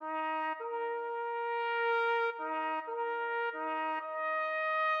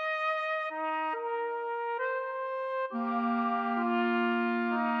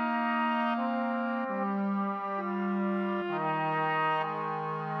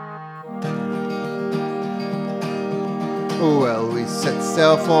Well, we set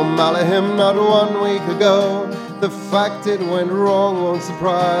sail for Malahim not 1 week ago. The fact it went wrong won't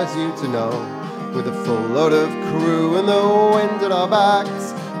surprise you to know. With a full load of crew and the wind at our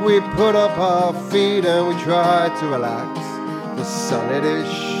backs, we put up our feet and we tried to relax. The sun it is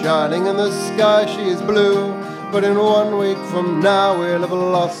shining and the sky she is blue, but in 1 week from now we'll have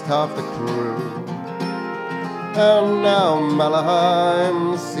lost half the crew. And now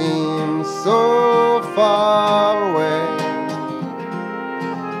Malahim seems so far away,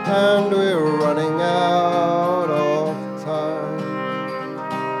 and we're running out of time.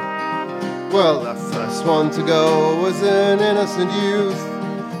 Well, the first one to go was an innocent youth,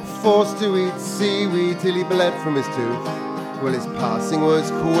 forced to eat seaweed till he bled from his tooth. Well, his passing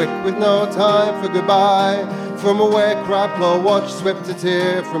was quick with no time for goodbye. From a ware-crab claw watch swept a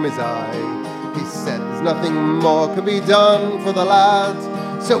tear from his eye. He said there's nothing more can be done for the lad,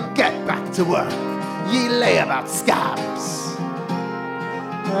 so get back to work, ye layabout scabs.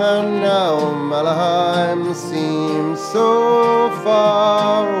 And now Malahim seems so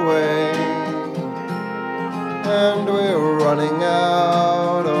far away, and we're running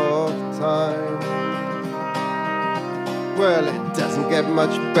out of time. Well, it doesn't get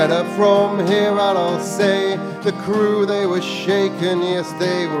much better from here out, I'll say. The crew, they were shaken, yes,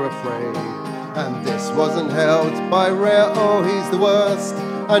 they were afraid. And this wasn't helped by Rare, oh, he's the worst.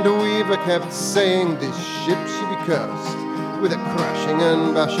 And Weaver kept saying this ship should be cursed. With a crashing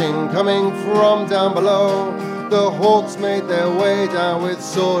and bashing coming from down below, the Hawks made their way down with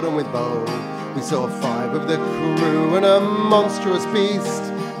sword and with bow. We saw 5 of the crew and a monstrous beast,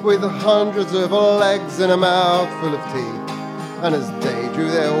 with hundreds of legs and a mouth full of teeth. And as they drew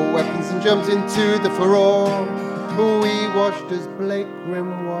their weapons and jumped into the furore, we watched as Blake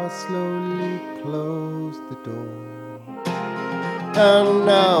Grimoire slowly closed the door. And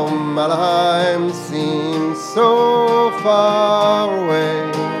now Malahim seems so far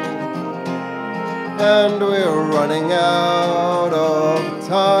away, and we're running out of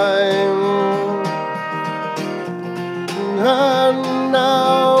time. And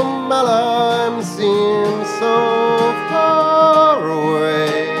now Malahim seems so far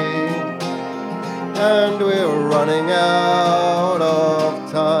away, and we're running out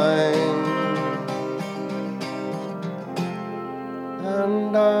of time.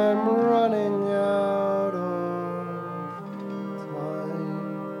 And I'm running out of time.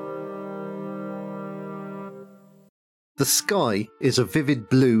 The sky is a vivid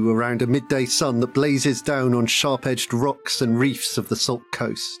blue around a midday sun that blazes down on sharp-edged rocks and reefs of the Salt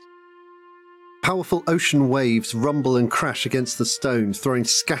Coast. Powerful ocean waves rumble and crash against the stones, throwing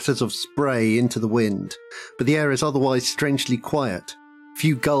scatters of spray into the wind, but the air is otherwise strangely quiet.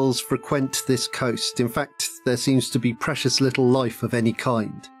 Few gulls frequent this coast. In fact, there seems to be precious little life of any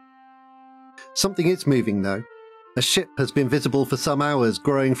kind. Something is moving, though. A ship has been visible for some hours,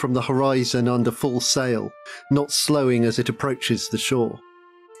 growing from the horizon under full sail, not slowing as it approaches the shore.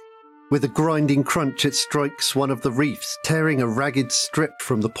 With a grinding crunch, it strikes one of the reefs, tearing a ragged strip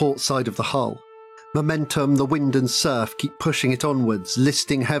from the port side of the hull. Momentum, the wind and surf keep pushing it onwards,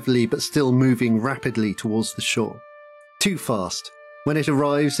 listing heavily but still moving rapidly towards the shore. Too fast. When it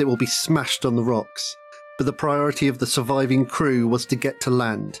arrives, it will be smashed on the rocks. But the priority of the surviving crew was to get to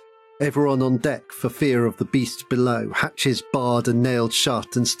land. Everyone on deck, for fear of the beast below, hatches barred and nailed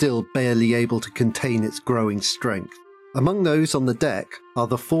shut and still barely able to contain its growing strength. Among those on the deck are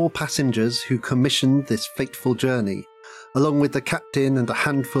the 4 passengers who commissioned this fateful journey, along with the captain and a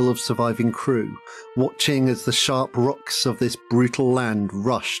handful of surviving crew, watching as the sharp rocks of this brutal land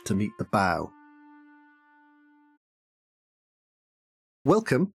rush to meet the bow.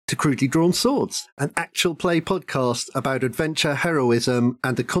 Welcome to Crudely Drawn Swords, an actual play podcast about adventure, heroism,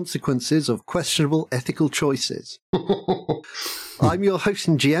 and the consequences of questionable ethical choices. I'm your host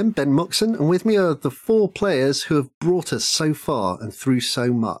and GM, Ben Moxon, and with me are the 4 players who have brought us so far and through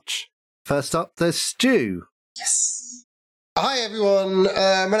so much. First up, there's Stu. Yes. Hi everyone,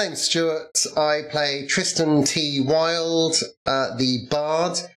 my name's Stuart. I play Tristan T. Wild, the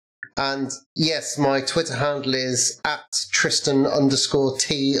Bard. And yes, my Twitter handle is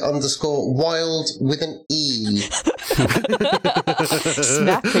 @Tristan_T_Wild with an E.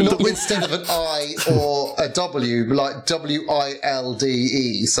 Snappy. Not instead of an I or a W, like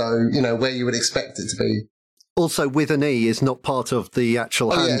WILDE. So, you know, where you would expect it to be. Also, with an E is not part of the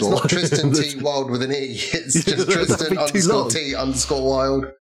actual handle. Yeah, it's not Tristan T. Wild with an E. It's just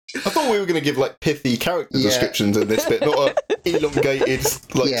Tristan_T_Wild. I thought we were going to give like pithy character Yeah. descriptions in this bit, not a elongated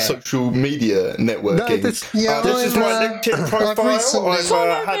like Yeah. social media networking. No, this- Yeah, This is my I've, LinkedIn profile. recently-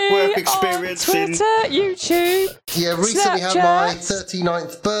 I've had work experience on in. Twitter, YouTube. Yeah, recently had my Snapchat.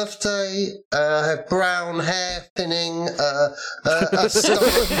 39th birthday. I have brown hair thinning, a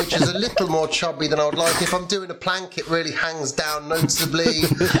stomach which is a little more chubby than I would like. If I'm doing a plank, it really hangs down noticeably.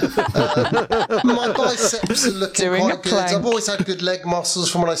 My biceps are looking Doing quite a good. plank. I've always had good leg muscles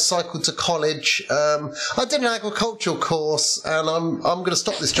from when I cycled to college. I did an agricultural course, and I'm going to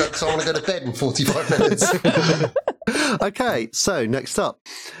stop this joke because I want to go to bed in 45 minutes. Okay, so next up,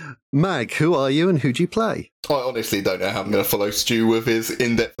 Mag, who are you and who do you play? I honestly don't know how I'm going to follow Stu with his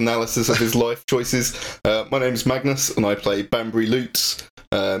in-depth analysis of his life choices. My name's Magnus, and I play Banbury Lutz.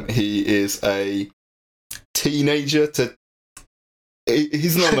 He is a teenager to...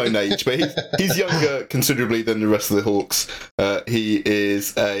 He's an unknown age, but he's younger considerably than the rest of the Hawks. He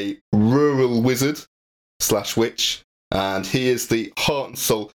is a rural wizard / witch, and he is the heart and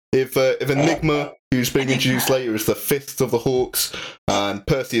soul. If Enigma, who's being introduced later, is the fist of the Hawks, and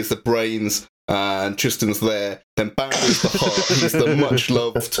Percy is the brains, and Tristan's there, then Banbury's the heart. He's the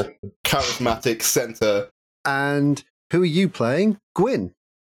much-loved, charismatic centre. And who are you playing? Gwyn.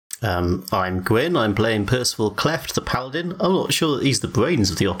 I'm Gwyn. I'm playing Percival Cleft, the paladin. I'm not sure that he's the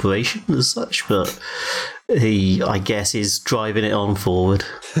brains of the operation as such, but he, I guess, is driving it on forward.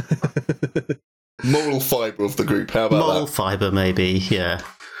 Moral fibre of the group, how about Moral that? fibre, maybe, yeah.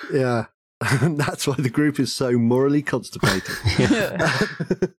 Yeah, that's why the group is so morally constipated.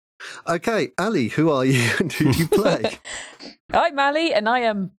 Okay, Ali, who are you and who do you play? I'm Ali, and I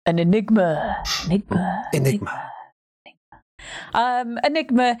am an Enigma. Enigma.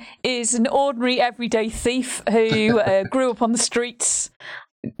 Enigma is an ordinary, everyday thief who grew up on the streets,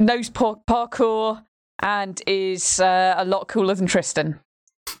 knows parkour, and is a lot cooler than Tristan.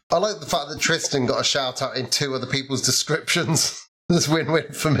 I like the fact that Tristan got a shout out in 2 other people's descriptions. That's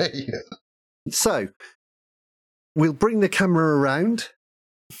win-win for me. So, we'll bring the camera around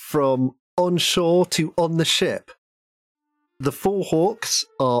from onshore to on the ship. The 4 Hawks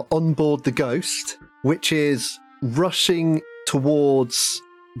are on board the Ghost, which is rushing towards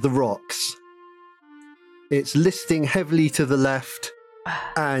the rocks. It's listing heavily to the left,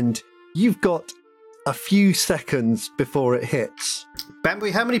 and you've got a few seconds before it hits.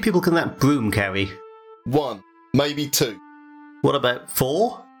 Banbury, how many people can that broom carry? 1, maybe 2. What about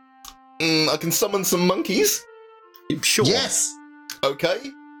 4? I can summon some monkeys. Sure. Yes! Okay.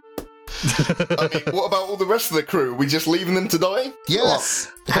 I mean, what about all the rest of the crew? Are we just leaving them to die?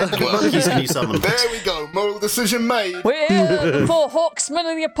 Yes! How many monkeys can you summon? There we go. Moral decision made. We're the 4 Hawksmen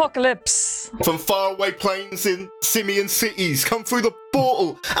of the Apocalypse. From faraway plains in simian cities, come through the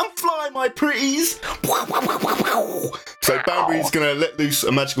portal and fly, my pretties. So Banbury's going to let loose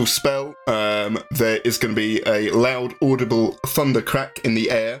a magical spell. There is going to be a loud, audible thunder crack in the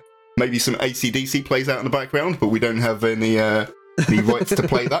air. Maybe some AC/DC plays out in the background, but we don't have any rights to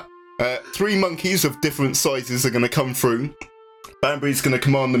play that. 3 monkeys of different sizes are going to come through. Banbury's going to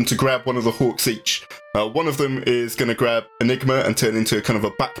command them to grab one of the Hawks each. One of them is going to grab Enigma and turn into a kind of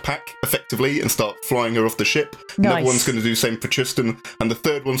a backpack, effectively, and start flying her off the ship. Another Nice. one's going to do the same for Tristan, and the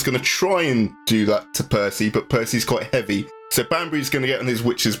third one's going to try and do that to Percy, but Percy's quite heavy. So Banbury's going to get on his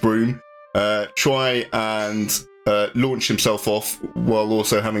witch's broom, try and launch himself off, while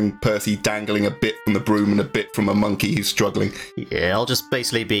also having Percy dangling a bit from the broom and a bit from a monkey who's struggling. Yeah, I'll just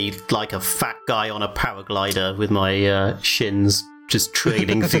basically be like a fat guy on a paraglider with my shins just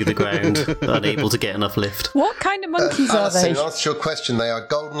trailing through the ground, unable to get enough lift. What kind of monkeys are Alison, they? in answer to your question, they are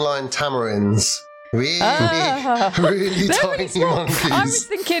golden line tamarins. Really, Ah. really They're tiny really small. monkeys. I was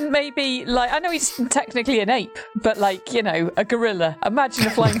thinking maybe, like, I know he's technically an ape, but, like, you know, a gorilla. Imagine a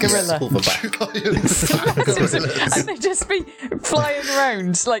flying gorilla. Silverback. Giant fat gorillas. And they'd just be flying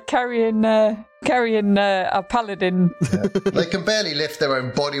around, like carrying a paladin. They can barely lift their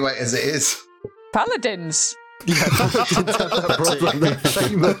own body weight as it is. Paladins. Problem, they're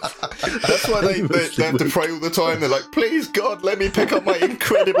famous. That's why they have to pray all the time. They're like, please, God, let me pick up my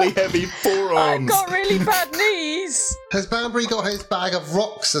incredibly heavy I've forearms. got really bad knees. Has Banbury got his bag of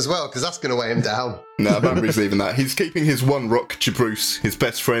rocks as well? Because that's going to weigh him down. No, Banbury's leaving that. He's keeping his one rock, Jabruce, his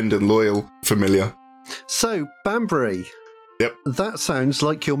best friend and loyal familiar. So, Banbury. Yep. That sounds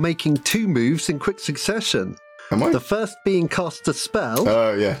like you're making 2 moves in quick succession. Am I? The first being cast a spell,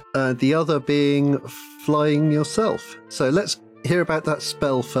 Oh, yeah. and the other being flying yourself. So let's hear about that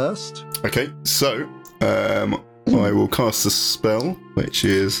spell first. Okay, so I will cast a spell, which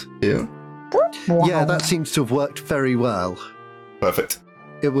is here. Yeah, that seems to have worked very well. Perfect.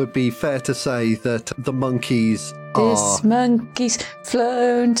 it would be fair to say that the monkeys are... This monkey's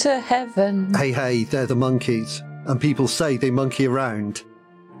flown to heaven. Hey, they're the monkeys. And people say they monkey around.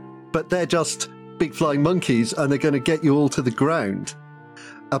 But they're just big flying monkeys, and they're going to get you all to the ground.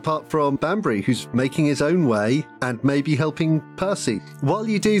 Apart from Banbury, who's making his own way and maybe helping Percy. While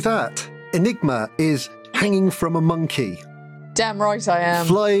you do that, Enigma is hanging from a monkey. Damn right I am.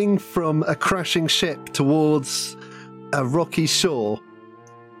 Flying from a crashing ship towards a rocky shore.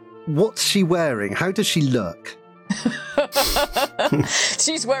 What's she wearing? How does she look?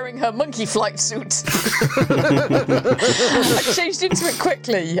 She's wearing her monkey flight suit. I changed into it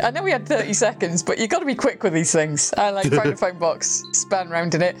quickly. I know we had 30 seconds, but you got to be quick with these things. I like found a phone box, span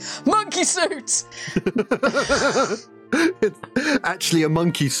round in it. Monkey suit! It's actually a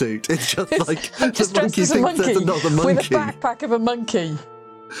monkey suit. It's just like Just the monkey dressed as a thinks there's monkey another monkey. with a backpack of a monkey.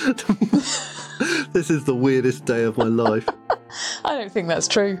 This is the weirdest day of my life. I don't think that's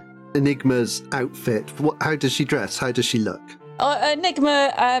true. Enigma's outfit. How does she dress? How does she look?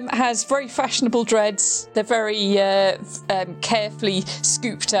 Enigma has very fashionable dreads. They're very carefully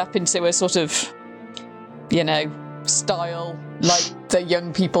scooped up into a sort of, style like the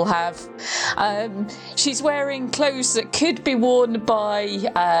young people have. She's wearing clothes that could be worn by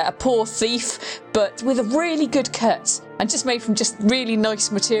a poor thief, but with a really good cut and just made from just really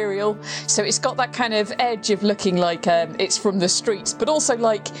nice material. So it's got that kind of edge of looking like it's from the streets, but also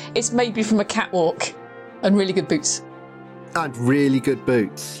like it's maybe from a catwalk, and really good boots. And really good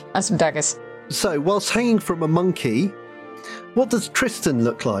boots. And some daggers. So, whilst hanging from a monkey, what does Tristan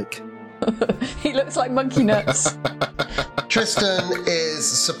look like? He looks like monkey nuts. Tristan is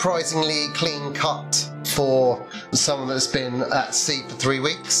surprisingly clean cut for someone that's been at sea for 3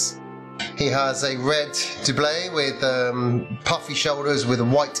 weeks. He has a red doublé with puffy shoulders with a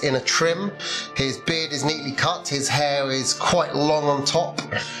white inner trim. His beard is neatly cut. His hair is quite long on top,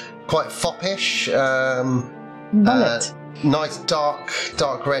 quite foppish. Mullet. Nice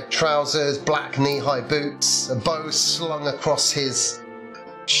dark red trousers, black knee-high boots, a bow slung across his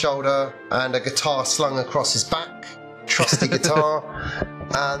shoulder, and a guitar slung across his back. Trusty guitar.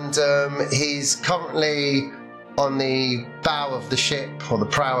 And he's currently on the bow of the ship, or the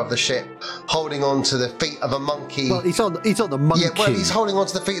prow of the ship, holding on to the feet of a monkey. Well, he's on the monkey. Yeah, well, he's holding on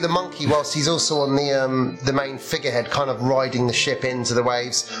to the feet of the monkey whilst he's also on the main figurehead, kind of riding the ship into the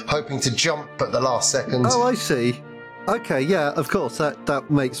waves, hoping to jump at the last second. Oh, I see. Okay, yeah, of course, that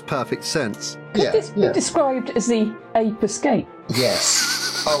makes perfect sense. Yeah, Could this be described as the ape escape?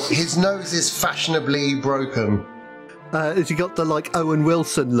 Yes. Oh, his nose is fashionably broken. Has he got the, Owen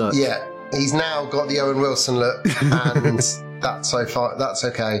Wilson look? Yeah, he's now got the Owen Wilson look, and that's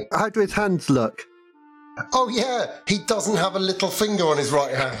okay. How do his hands look? Oh yeah, he doesn't have a little finger on his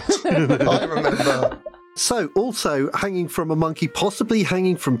right hand. I remember. So, also hanging from a monkey, possibly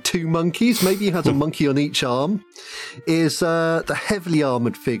hanging from two monkeys, maybe he has a monkey on each arm, is the heavily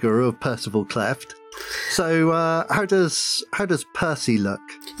armoured figure of Percival Cleft. So, how does Percy look?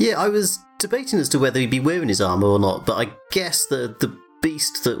 Yeah, I was debating as to whether he'd be wearing his armour or not, but I guess the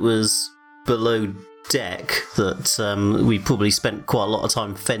beast that was below deck that we probably spent quite a lot of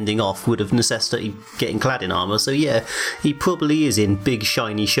time fending off would have necessitated getting clad in armour. So yeah, he probably is in big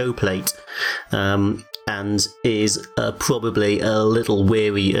shiny show plate. And is probably a little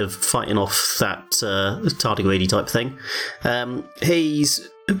weary of fighting off that tardigrade type thing. He's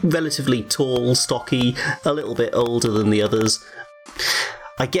relatively tall, stocky, a little bit older than the others.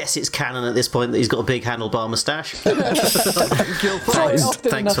 I guess it's canon at this point that he's got a big handlebar moustache. Thanks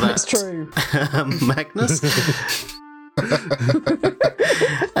for that. It's true. Magnus.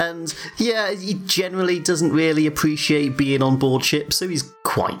 And yeah, he generally doesn't really appreciate being on board ships, so he's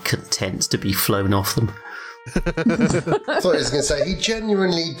quite content to be flown off them. I thought he was going to say he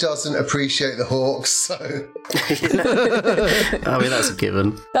genuinely doesn't appreciate the Hawks, so... I mean, that's a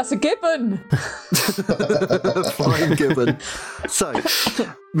given. That's a gibbon. Flying gibbon. So,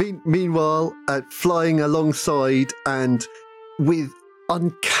 meanwhile, flying alongside and with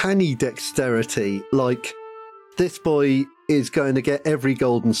uncanny dexterity, this boy is going to get every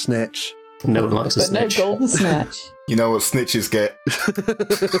golden snitch. No one likes a snitch. No golden snatch. You know what snitches get?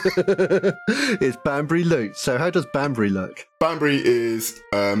 It's Banbury Loot. So how does Banbury look? Banbury is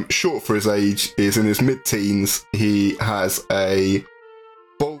short for his age, is in his mid-teens. He has a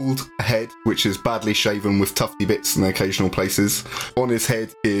bald head, which is badly shaven with tufty bits in occasional places. On his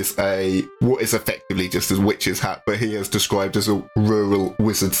head is what is effectively just a witch's hat, but he is described as a rural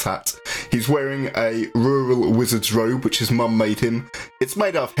wizard's hat. He's wearing a rural wizard's robe, which his mum made him. It's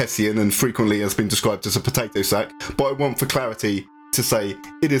made out of hessian and frequently has been described as a potato sack, but I want for clarity, to say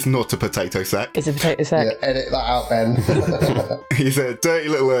it is not a potato sack. It's a potato sack. Yeah, edit that out, Ben. He's a dirty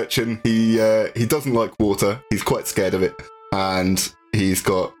little urchin. He doesn't like water. He's quite scared of it, and he's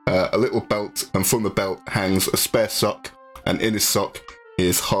got a little belt, and from the belt hangs a spare sock, and in his sock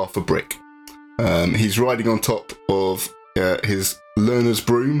is half a brick. He's riding on top of his learner's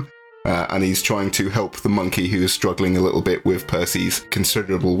broom, and he's trying to help the monkey who is struggling a little bit with Percy's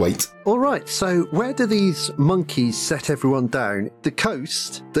considerable weight. All right, so where do these monkeys set everyone down? The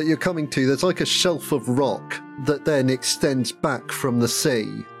coast that you're coming to, there's like a shelf of rock that then extends back from the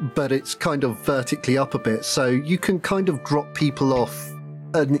sea, but it's kind of vertically up a bit, so you can kind of drop people off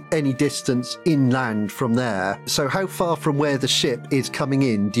any distance inland from there. So how far from where the ship is coming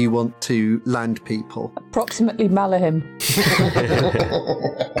in do you want to land people? Approximately Malahim.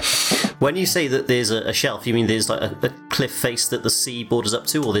 When you say that there's a shelf, you mean there's like a cliff face that the sea borders up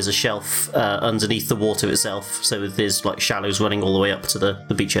to, or there's a shelf underneath the water itself, so there's like shallows running all the way up to the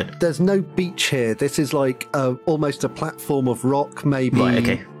beachhead? There's no beach here. This is like almost a platform of rock, maybe Right,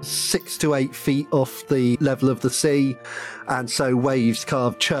 okay. 6 to 8 feet off the level of the sea, and so waves kind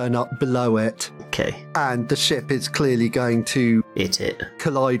of churn up below it, Okay. and the ship is clearly going to It.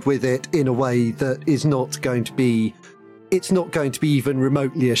 collide with it in a way that is not going to be... It's not going to be even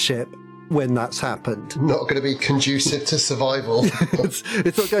remotely a ship when that's happened. Not going to be conducive to survival.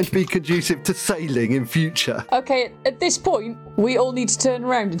 It's not going to be conducive to sailing in future. Okay, at this point, we all need to turn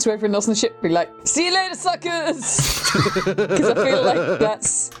around and to everyone else on the ship be like, "See you later, suckers!" Because I feel like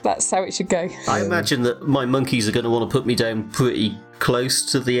that's how it should go. I imagine that my monkeys are going to want to put me down pretty close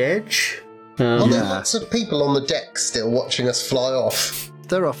to the edge. Are there lots of people on the deck still watching us fly off?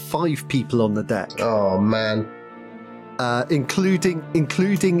 There are 5 people on the deck, Oh, man. including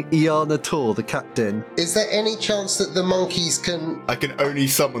Iana Tor, the captain. Is there any chance that the monkeys can... I can only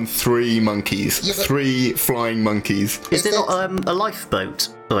summon 3 monkeys. Yeah, but- 3 flying monkeys. Is there not a lifeboat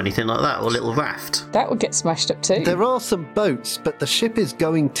or anything like that, or a little raft? That would get smashed up too. There are some boats, but the ship is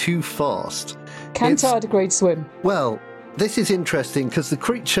going too fast. Can it's- tardigrade swim? Well, this is interesting because the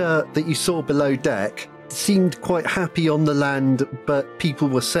creature that you saw below deck seemed quite happy on the land, but people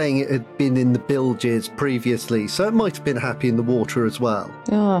were saying it had been in the bilges previously, so it might have been happy in the water as well.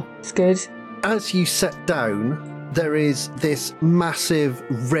 Oh, it's good. As you set down, there is this massive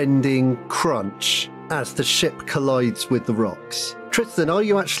rending crunch as the ship collides with the rocks. Tristan, are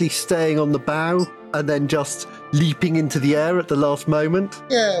you actually staying on the bow and then just leaping into the air at the last moment?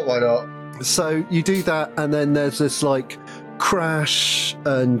 Yeah, why not? So you do that, and then there's this like crash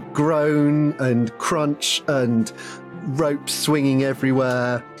and groan and crunch and ropes swinging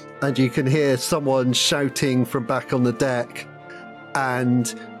everywhere, and you can hear someone shouting from back on the deck,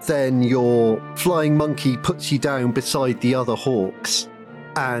 and then your flying monkey puts you down beside the other hawks,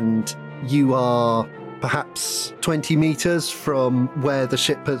 and you are perhaps 20 meters from where the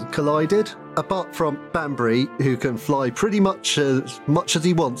ship has collided, apart from Banbury, who can fly pretty much as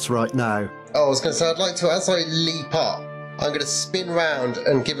he wants right now. Oh, I was going to say, I'd like to, as I leap up, I'm going to spin round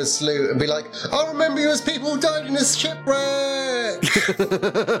and give a salute and be like, "I remember you as people who died in this shipwreck!"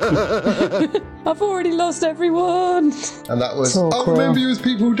 I've already lost everyone. And that was, So "I cruel. remember you as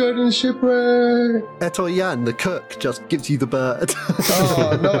people who died in the shipwreck!" Etoyan, the cook, just gives you the bird.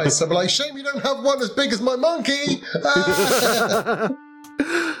 Oh, nice. I'm like, shame you don't have one as big as my monkey!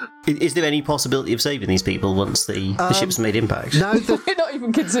 Is there any possibility of saving these people once the ship's made impact? Now the We're not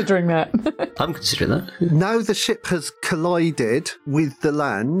even considering that. I'm considering that. now the ship has collided with the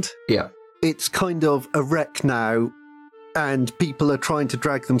land. Yeah. It's kind of a wreck now, and people are trying to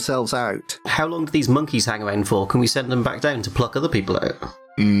drag themselves out. How long do these monkeys hang around for? Can we send them back down to pluck other people out?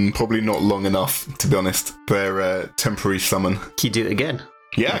 Probably not long enough, to be honest. They're a temporary summon. Can you do it again?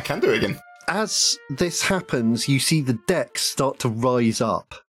 Yeah, I can do it again. As this happens, you see the decks start to rise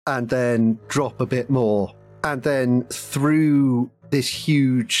up and then drop a bit more. And then through this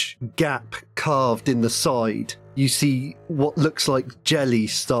huge gap carved in the side, you see what looks like jelly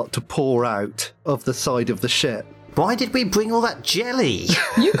start to pour out of the side of the ship. Why did we bring all that jelly?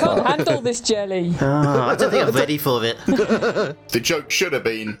 You can't handle this jelly. I don't think I'm ready for it. The joke should have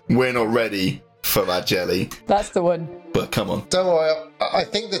been, we're not ready for that jelly. That's the one. But come on. Don't worry, I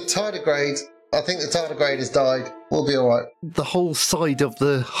think the tardigrade has died. We'll be alright. The whole side of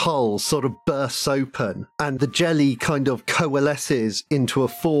the hull sort of bursts open, and the jelly kind of coalesces into a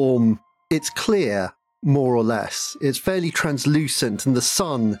form. It's clear, more or less. It's fairly translucent, and the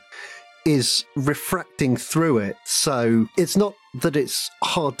sun is refracting through it. So it's not that it's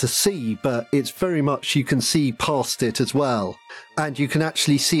hard to see, but it's very much you can see past it as well. And you can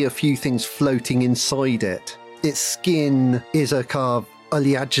actually see a few things floating inside it. Its skin is a kind of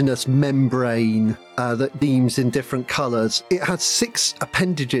oleaginous membrane that beams in different colours. It has 6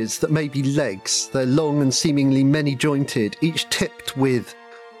 appendages that may be legs. They're long and seemingly many-jointed, each tipped with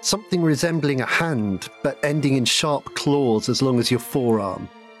something resembling a hand, but ending in sharp claws as long as your forearm.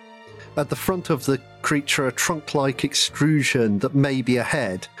 At the front of the creature, a trunk-like extrusion that may be a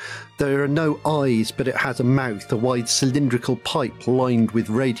head. There are no eyes, but it has a mouth, a wide cylindrical pipe lined with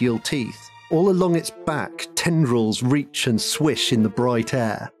radial teeth. All along its back, tendrils reach and swish in the bright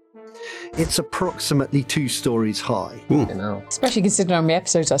air. It's approximately 2 stories high. You know, Especially considering how many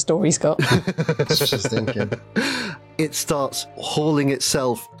episodes our story's got. just thinking. It starts hauling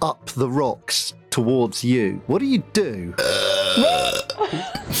itself up the rocks towards you. What do you do?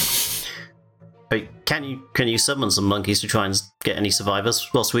 Hey, can you summon some monkeys to try and get any survivors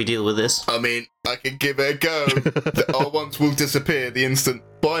whilst we deal with this? I mean, I can give it a go. Our ones will disappear the instant.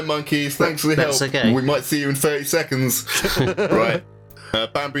 Bye, monkeys. Thanks for the help. That's okay. We might see you in 30 seconds. Right.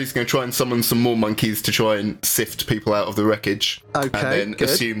 Bambury's going to try and summon some more monkeys to try and sift people out of the wreckage. Okay, And then good.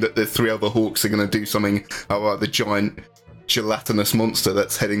 assume that the 3 other hawks are going to do something about the giant gelatinous monster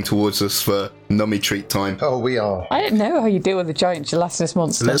that's heading towards us for nummy treat time. Oh, we are. I don't know how you deal with a giant gelatinous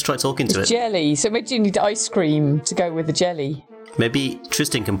monster. Let's try talking to It's it. jelly, so maybe you need ice cream to go with the jelly. Maybe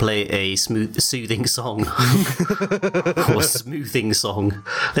Tristan can play a soothing song. Or smoothing song.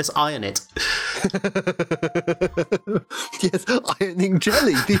 Let's iron it. Yes, ironing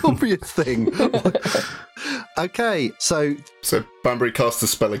jelly, the obvious thing. Okay, so So Banbury casts a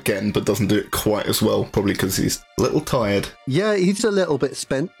spell again, but doesn't do it quite as well, probably because he's a little tired. yeah, he's a little bit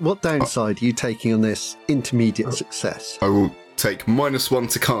spent. What downside are you taking on this intermediate success? I will take -1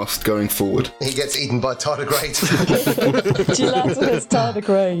 to cast going forward. He gets eaten by tardigrade. Gelatinous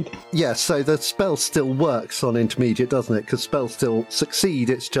tardigrade. Yeah, so the spell still works on intermediate, doesn't it? Because spells still succeed,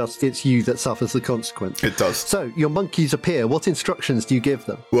 it's just it's you that suffers the consequence. It does. So, your monkeys appear. What instructions do you give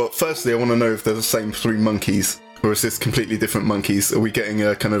them? Well, firstly, I want to know if they're the same 3 monkeys, or is this completely different monkeys? Are we getting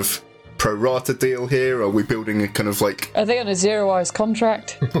a kind of pro rata deal here? Are we building a kind of like, Are they on a 0-hours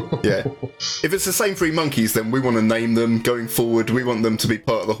contract? yeah? If it's the same 3 monkeys, then we want to name them going forward. We want them to be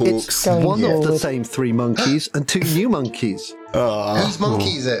part of the Hawks. It's Going one of the forward. same 3 monkeys and 2 new monkeys. Whose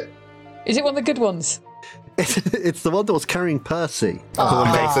monkey is it? Is it one of the good ones? It's the one that was carrying Percy.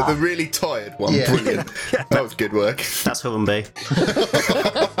 Okay, so the really tired one. Yeah. Brilliant. That was good work. That's Humbay.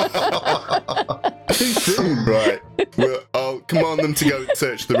 Too soon. Right. Well, I'll command them to go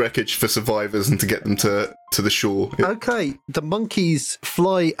search the wreckage for survivors and to get them to the shore. Okay, the monkeys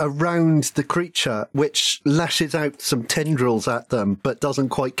fly around the creature, which lashes out some tendrils at them, but doesn't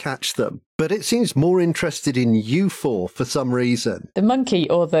quite catch them. But it seems more interested in you 4 for some reason. The monkey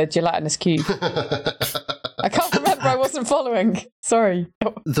or the gelatinous cube? I can't remember, I wasn't following. Sorry.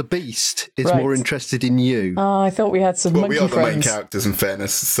 The beast is Right. more interested in you. Oh, I thought we had some Well, monkey we are the main friends. characters, in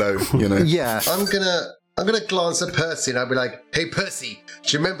fairness, so, you know. Yeah. I'm gonna glance at Percy and I'll be like, "Hey Percy,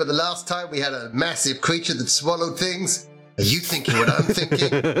 do you remember the last time we had a massive creature that swallowed things? Are you thinking what I'm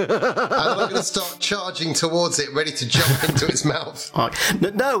thinking?" And I'm gonna start charging towards it, ready to jump into its mouth.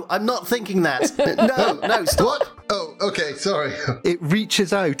 No, I'm not thinking that. No, stop. What? Oh, okay, sorry. It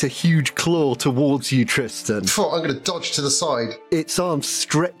reaches out a huge claw towards you, Tristan. I'm gonna dodge to the side. Its arm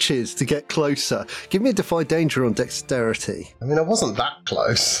stretches to get closer. Give me a defy danger on dexterity. I mean, I wasn't that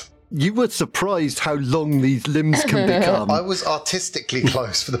close. You were surprised how long these limbs can become. I was artistically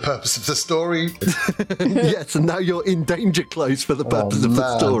close for the purpose of the story. Yes, and now you're in danger close for the purpose of the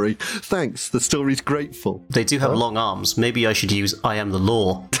man. story. Thanks, the story's grateful. They do have long arms. Maybe I should use I am the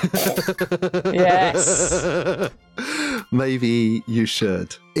law. Yes. Maybe you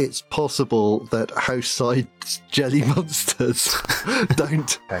should. It's possible that Houseside jelly monsters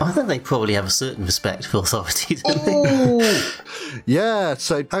don't. I think they probably have a certain respect for authority, don't they? Ooh. Yeah,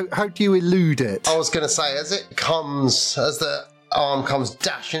 so how do you elude it? I was going to say, as the arm comes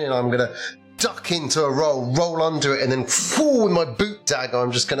dashing in, I'm going to duck into a roll under it, and then with my boot dagger,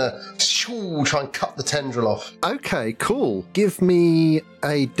 I'm just going to try and cut the tendril off. Okay, cool. Give me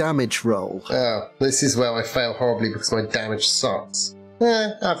a damage roll. Oh, this is where I fail horribly because my damage sucks.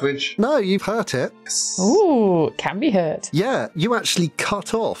 Average. No, you've hurt it. Yes. Ooh, it can be hurt. Yeah, you actually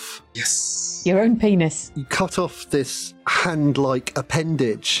cut off. Yes. Your own penis. You cut off this hand-like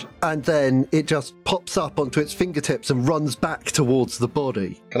appendage, and then it just pops up onto its fingertips and runs back towards the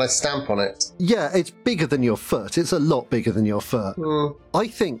body. Can I stamp on it? Yeah, it's bigger than your foot. It's a lot bigger than your foot. I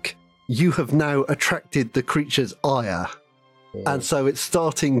think you have now attracted the creature's ire. And so it's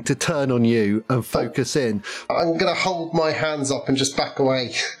starting to turn on you and focus in. I'm going to hold my hands up and just back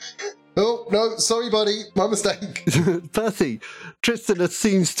away. Oh, no, sorry, buddy. My mistake. Percy, Tristan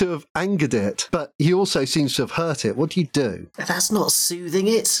seems to have angered it, but he also seems to have hurt it. What do you do? That's not soothing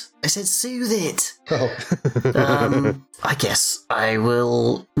it. I said soothe it. Oh. I guess I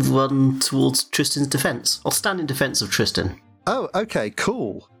will run towards Tristan's defence. I'll stand in defence of Tristan. Oh, okay,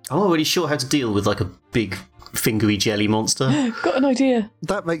 cool. I'm not really sure how to deal with like a big fingery jelly monster. Got an idea.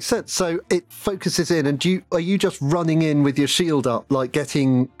 That makes sense. So it focuses in, and are you just running in with your shield up, like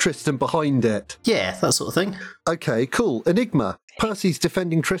getting Tristan behind it? Yeah, that sort of thing. Okay, cool. Enigma, Percy's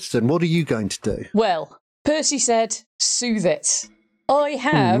defending Tristan. What are you going to do? Well, Percy said, soothe it. I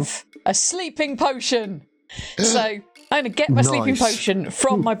have a sleeping potion. So I'm going to get my sleeping Nice. potion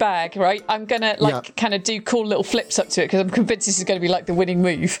from my bag, right? I'm going to kind of do cool little flips up to it because I'm convinced this is going to be like the winning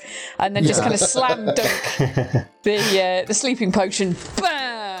move. And then just kind of slam dunk the sleeping potion,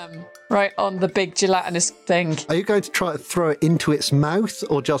 bam, right on the big gelatinous thing. Are you going to try to throw it into its mouth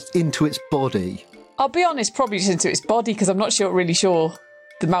or just into its body? I'll be honest, probably just into its body because I'm not really sure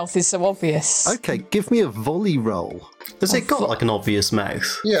the mouth is so obvious. Okay, give me a volley roll. Has it got like an obvious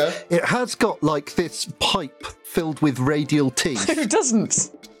mouth? Yeah. It has got like this pipe filled with radial teeth. Who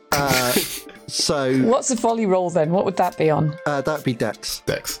doesn't? So What's a volley roll then? What would that be on? that'd be Dex.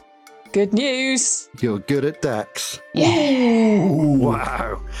 Dex. Good news. You're good at Dex. Yeah.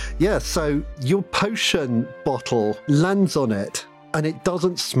 Wow. Yeah, so your potion bottle lands on it and it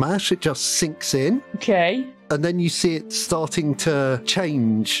doesn't smash, it just sinks in. Okay. And then you see it starting to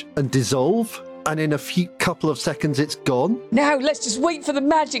change and dissolve. And in a couple of seconds, it's gone. Now let's just wait for the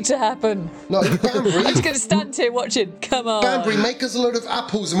magic to happen. No, I'm just Banbury. going to stand here watching. Come on. Banbury, make us a load of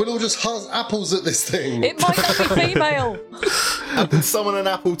apples and we'll all just huzz apples at this thing. It might not be female. Summon an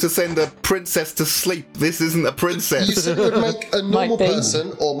apple to send a princess to sleep. This isn't a You princess. said it would make a normal be.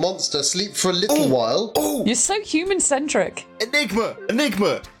 person or monster sleep for a little while. Oh, You're so human-centric.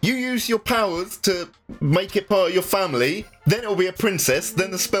 Enigma! You use your powers to make it part of your family, then it'll be a princess, then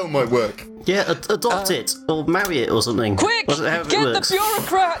the spell might work. Yeah, adopt it or marry it or something. Quick, That's how it get works. the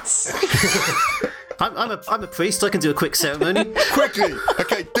bureaucrats. I'm a priest. I can do a quick ceremony. Quickly!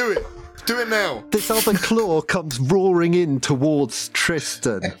 Okay, do it! Do it now! This other claw comes roaring in towards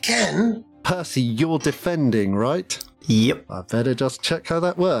Tristan. Again? Percy, you're defending, right? Yep. I better just check how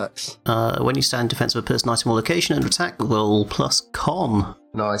that works. When you stand in defense of a person, item, or location and attack, roll plus con.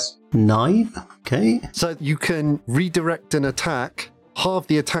 Nice. 9. Okay. So you can redirect an attack, halve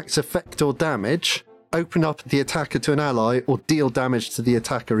the attack's effect or damage, open up the attacker to an ally, or deal damage to the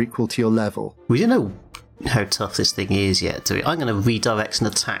attacker equal to your level. We don't know how tough this thing is yet, do we? I'm going to redirect an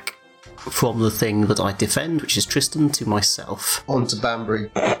attack from the thing that I defend, which is Tristan, to myself. On to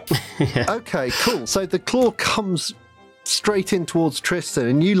Banbury. Okay, cool. So the claw comes straight in towards Tristan,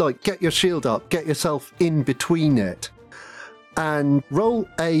 and you get your shield up, get yourself in between it, and roll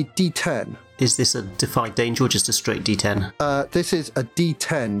a d10. Is this a defy danger or just a straight D10? This is a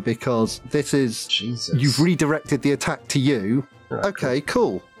d10 because this is Jesus. you've redirected the attack to you. Right, Okay,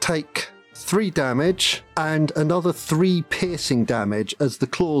 cool. Take 3 damage and another 3 piercing damage as the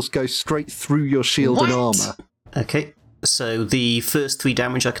claws go straight through your shield and armor. Okay. So the first 3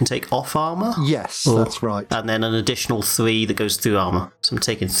 damage I can take off armor? Yes, Or- that's right. And then an additional 3 that goes through armor. So I'm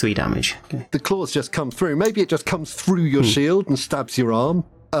taking 3 damage. Okay. The claws just come through. Maybe it just comes through your shield and stabs your arm,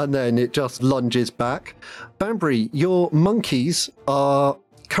 and then it just lunges back. Banbury, your monkeys are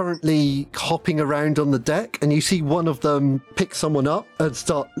currently hopping around on the deck, and you see one of them pick someone up and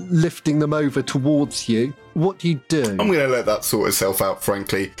start lifting them over towards you. What do you do? I'm gonna let that sort itself out,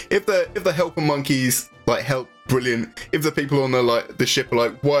 frankly. If the helper monkeys help, brilliant. If the people on the ship are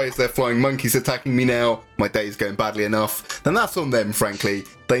like, why is there flying monkeys attacking me now? My day's going badly enough. Then that's on them, frankly.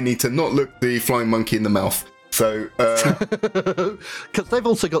 They need to not look the flying monkey in the mouth. So, Because they've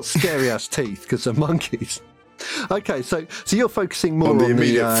also got scary ass teeth because they're monkeys. Okay, so you're focusing more on on the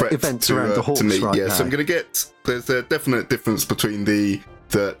immediate threat events to, around the hawks to me, right yeah. now. So I'm gonna get. There's a definite difference between the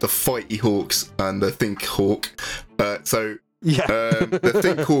fighty hawks and the think hawk. Yeah. The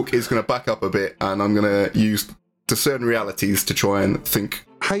think hawk is going to back up a bit, and I'm going to use discern realities to try and think.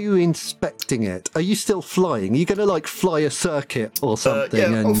 How are you inspecting it? Are you still flying? Are you going to fly a circuit or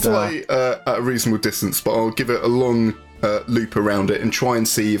something? I'll fly at a reasonable distance, but I'll give it a long loop around it and try and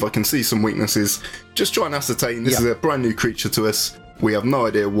see if I can see some weaknesses. Just try and ascertain this is a brand new creature to us. We have no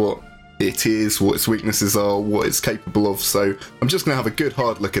idea what it is, what its weaknesses are, what it's capable of. So I'm just going to have a good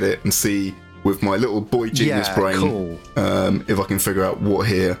hard look at it and see with my little boy genius brain cool. If I can figure out what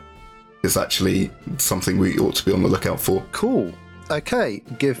here is actually something we ought to be on the lookout for. Cool. Okay,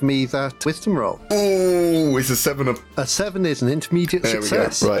 give me that wisdom roll. Oh, it's a 7 of... A 7 is an intermediate There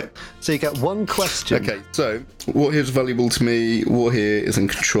success. we go, right. So you get one question. Okay, so what here is valuable to me, what here is in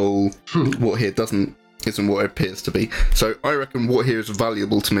control, what here isn't what it appears to be. So I reckon what here is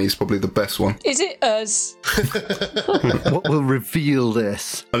valuable to me is probably the best one. Is it us? What will reveal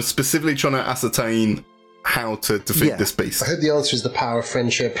this? I'm specifically trying to ascertain how to defeat this beast. I hope the answer is the power of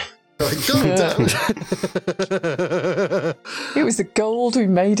friendship. Like, God damn it. It was the gold we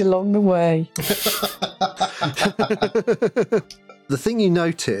made along the way. The thing you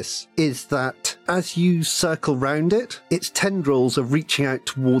notice is that as you circle round it, its tendrils are reaching out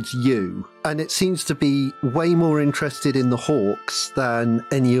towards you, and it seems to be way more interested in the hawks than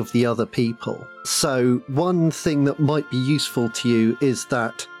any of the other people. So one thing that might be useful to you is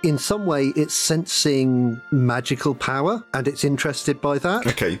that in some way it's sensing magical power, and it's interested by that.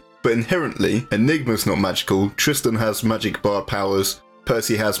 Okay, but inherently, Enigma's not magical, Tristan has magic bar powers,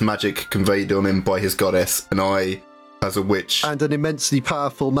 Percy has magic conveyed on him by his goddess, and I... as a witch. And an immensely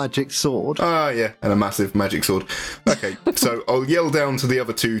powerful magic sword. Ah, yeah, and a massive magic sword. Okay, so I'll yell down to the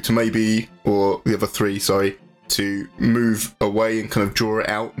other two to maybe, or the other three, sorry, to move away and kind of draw it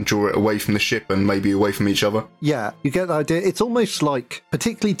out and draw it away from the ship and maybe away from each other. Yeah, you get the idea. It's almost like,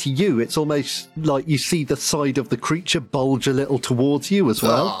 particularly to you, it's almost like you see the side of the creature bulge a little towards you as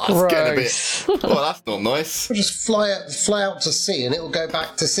well. Oh, that's getting a bit... Oh, that's not nice. We'll just fly out to sea and it'll go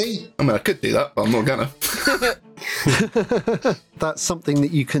back to sea. I mean, I could do that, but I'm not gonna. That's something that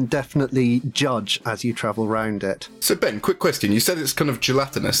you can definitely judge as you travel around it. So Ben, quick question. You said it's kind of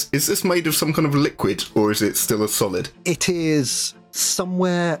gelatinous. Is this made of some kind of liquid or is it still a solid? It is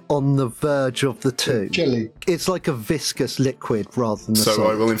somewhere on the verge of the two. Jelly. It's like a viscous liquid rather than a So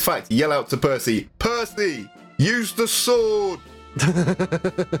solid. I will in fact yell out to Percy, Percy, use the sword!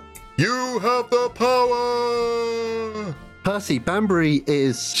 You have the power! Percy, Banbury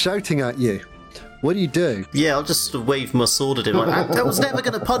is shouting at you. What do you do? Yeah, I'll just sort of wave my sword at him. I was never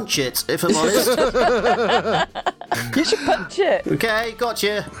going to punch it, if I'm honest. You should punch it. Okay,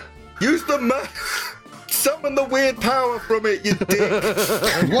 gotcha. Use the summon the weird power from it, you dick!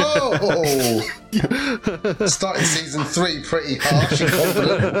 Whoa! Starting season 3 pretty harsh and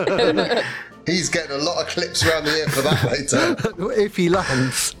confident. He's getting a lot of clips around the ear for that later. If he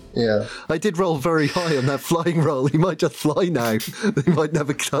lands. Yeah. I did roll very high on that flying roll. He might just fly now. He might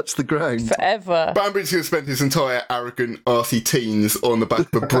never touch the ground. Forever. Banbury's going to spend his entire arrogant, arsey teens on the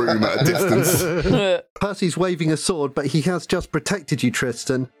back of a broom at a distance. Percy's waving a sword, but he has just protected you,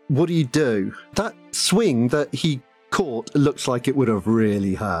 Tristan. What do you do? That swing that he caught looks like it would have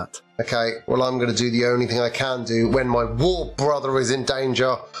really hurt. Okay, well, I'm going to do the only thing I can do. When my war brother is in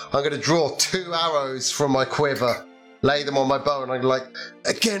danger, I'm going to draw 2 arrows from my quiver, lay them on my bow, and I'm like,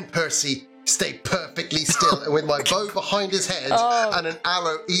 again, Percy, stay perfectly still. And with my bow behind his head and an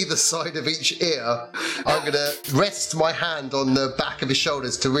arrow either side of each ear, I'm going to rest my hand on the back of his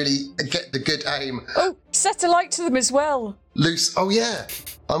shoulders to really get the good aim. Oh, set a light to them as well. Loose. Oh, yeah.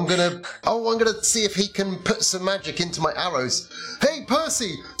 I'm gonna see if he can put some magic into my arrows. Hey,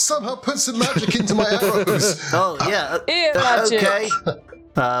 Percy, somehow put some magic into my arrows. Oh, yeah. Ear magic. Okay.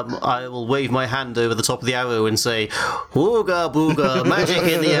 I will wave my hand over the top of the arrow and say, Ooga booga, magic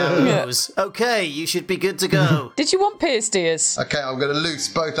in the arrows. Okay, you should be good to go. Did you want Pierce Deers? Okay, I'm gonna loose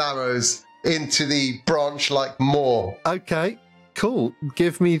both arrows into the branch like more. Okay, cool.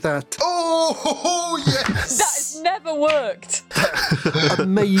 Give me that Oh, yes! That has never worked.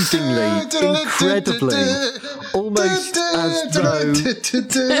 amazingly, incredibly, almost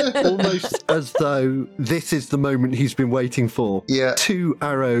as though this is the moment he's been waiting for. Yeah. 2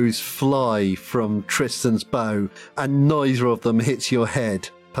 arrows fly from Tristan's bow, and neither of them hits your head,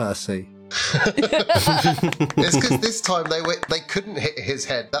 Percy. It's because this time they couldn't hit his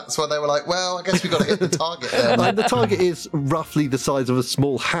head. That's why they were like, well, I guess we got to hit the target then. And the target is roughly the size of a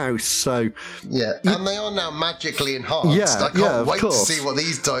small house, so Yeah, and they are now magically enhanced. Yeah, I can't yeah, of wait course. to see what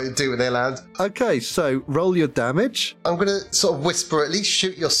these do when they land. okay, so roll your damage. I'm going to sort of whisper, at least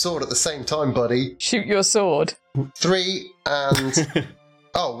shoot your sword at the same time, buddy. Shoot your sword. 3 and...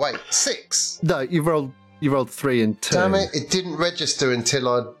 oh, wait, 6. No, you rolled 3 and 2. Damn it, it didn't register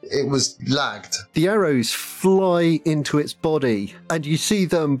until it was lagged. The arrows fly into its body, and you see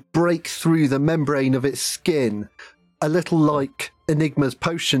them break through the membrane of its skin, a little like Enigma's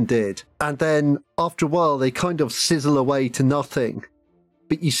potion did. And then, after a while, they kind of sizzle away to nothing.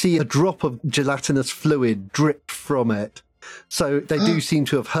 But you see a drop of gelatinous fluid drip from it. So they do seem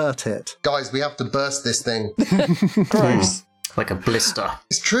to have hurt it. Guys, we have to burst this thing. Gross. Like a blister.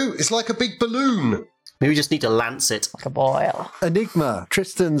 It's true, it's like a big balloon. Maybe we just need to lance it. Like a boil. Enigma,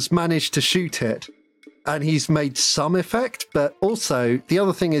 Tristan's managed to shoot it. and he's made some effect, but also the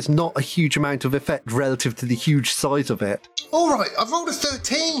other thing is not a huge amount of effect relative to the huge size of it. All right, I've rolled a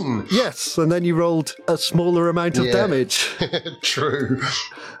 13. Yes, and then you rolled a smaller amount of Yeah. damage. True.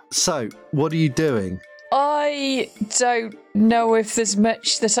 So, what are you doing? I don't know if there's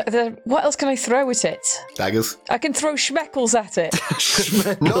much. What else can I throw at it? Daggers. I can throw schmeckles at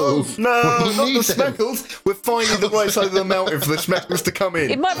it. No. No, You not need the them. Schmeckles. We're finding the right side of the mountain for the Schmeckles to come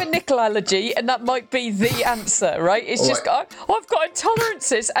It in. might have a nickel allergy, and that might be the answer, right? It's just, I've got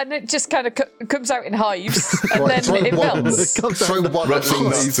intolerances, and it just kind of comes out in hives, and Right, throw then it one. melts. It comes Throw out one the at Rubbing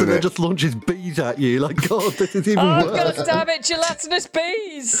once. nuts and in then it. just launches bees at you. Like, God, this is even Oh, worse. God damn it, gelatinous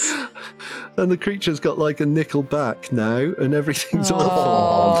bees! And the creature's got like a nickel back now, and everything's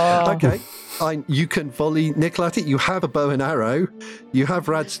awful. Okay. You can volley nickel at it. You have a bow and arrow. You have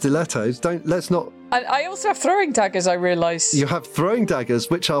rad stilettos. Let's not. And I also have throwing daggers, I realise. You have throwing daggers,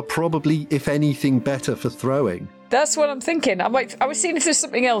 which are probably, if anything, better for throwing. That's what I'm thinking. I was seeing if there's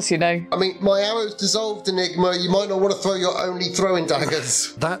something else, you know. I mean, my arrow's dissolved, Enigma. You might not want to throw your only throwing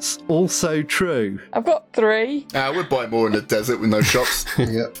daggers. That's also true. I've got 3. We'd buy more in the desert with no shops.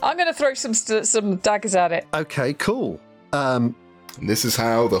 Yeah. I'm going to throw some daggers at it. Okay, cool. And this is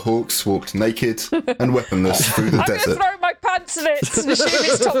how the Hawks walked naked and weaponless through the I'm going to desert. throw my pants at it and assume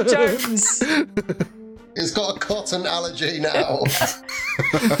it's Tom Jones. It's got a cotton allergy now.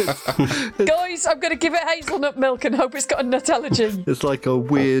 Guys, I'm going to give it hazelnut milk and hope it's got a nut allergy. It's like a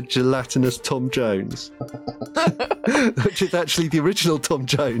weird gelatinous Tom Jones, which is actually the original Tom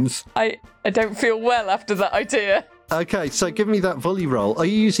Jones. I don't feel well after that idea. Okay, so give me that volley roll. Are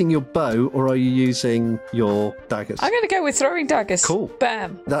you using your bow or are you using your daggers? I'm going to go with throwing daggers. Cool.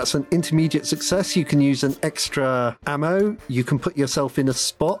 Bam. That's an intermediate success. You can use an extra ammo. You can put yourself in a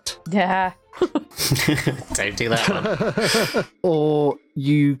spot, Yeah. Don't do that one. or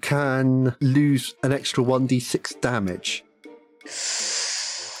you can lose an extra 1d6 damage.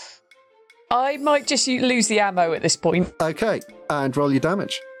 I might just lose the ammo at this point. Okay, and roll your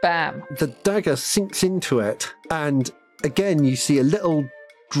damage. Bam. The dagger sinks into it, and again you see a little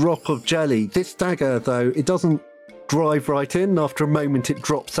drop of jelly. This dagger, though, it doesn't drive right in. After a moment it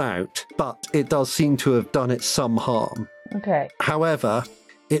drops out, but it does seem to have done it some harm. Okay. However,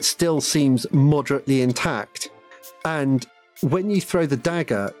 it still seems moderately intact, and when you throw the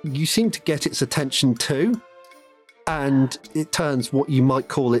dagger, you seem to get its attention too, and it turns what you might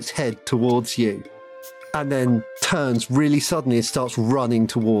call its head towards you, and then turns really suddenly and starts running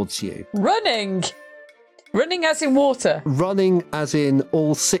towards you. Running. Running as in water. Running as in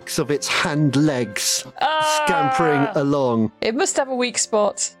all 6 of its hand legs, Ah! scampering along. It must have a weak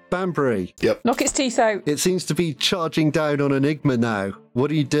spot. Banbury, Knock its teeth out. it seems to be charging down on Enigma now. What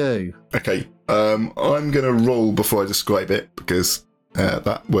do you do? Okay, I'm going to roll before I describe it because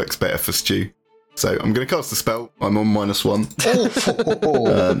that works better for Stu. So I'm going to cast a spell. I'm on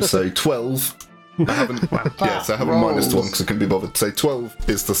 -1. So 12. I haven't. Yeah, so I have a -1 because I couldn't be bothered. So 12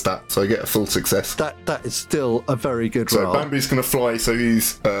 is the stat, so I get a full success. That is still a very good So roll. Bambi's going to fly, so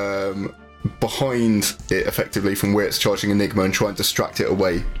he's behind it effectively from where it's charging Enigma and try and distract it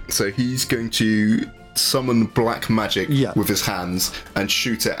away. So he's going to summon black magic with his hands and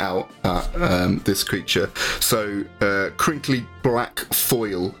shoot it out at this creature. So crinkly black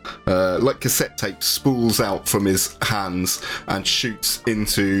foil, like cassette tape, spools out from his hands and shoots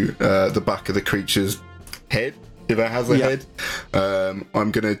into the back of the creature's head. If it has a head,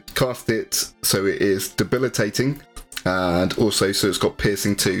 I'm going to cast it so it is debilitating, and also so it's got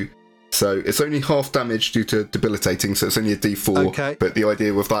piercing too. So it's only half damage due to debilitating, so it's only a D4. Okay. But the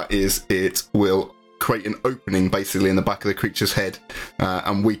idea with that is it will create an opening basically in the back of the creature's head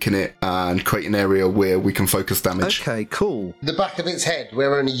and weaken it and create an area where we can focus damage. Okay, cool. The back of its head,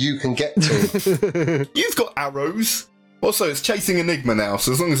 where only you can get to. You've got arrows. Also, it's chasing Enigma now,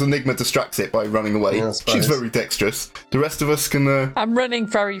 so as long as Enigma distracts it by running away, Yeah, I suppose. she's very dexterous. The rest of us can... I'm running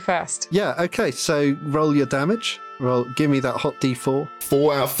very fast. Yeah, okay, so roll your damage. Give me that hot D4.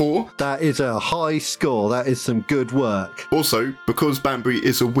 4 out of 4. That is a high score. That is some good work. Also, because Banbury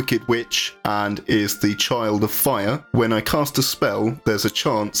is a wicked witch and is the child of fire, when I cast a spell, there's a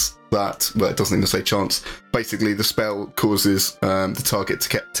chance that, well, it doesn't even say chance. Basically, the spell causes the target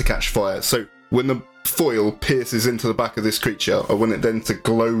to catch fire. So when the foil pierces into the back of this creature, I want it then to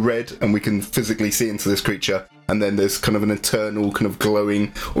glow red, and we can physically see into this creature. And then there's kind of an eternal kind of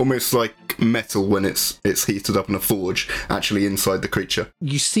glowing, almost like metal when it's heated up in a forge, actually inside the creature.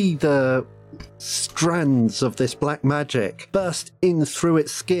 You see the strands of this black magic burst in through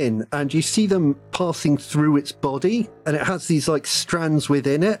its skin, and you see them passing through its body, and it has these like strands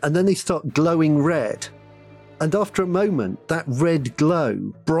within it, and then they start glowing red. And after a moment, that red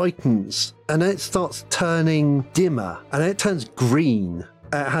glow brightens and then it starts turning dimmer and then it turns green.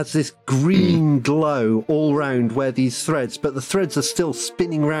 It has this green glow all round where these threads, but the threads are still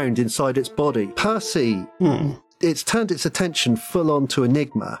spinning round inside its body. Percy, it's turned its attention full on to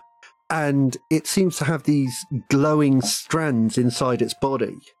Enigma, and it seems to have these glowing strands inside its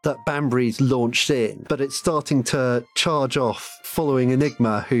body that Banbury's launched in, but it's starting to charge off following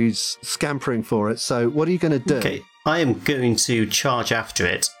Enigma, who's scampering for it. So what are you going to do? Okay, I am going to charge after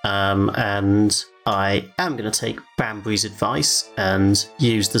it, and I am going to take Banbury's advice and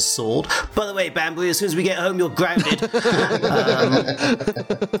use the sword. By the way, Banbury, as soon as we get home, you're grounded.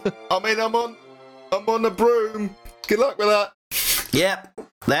 I'm on the broom. Good luck with that. Yep,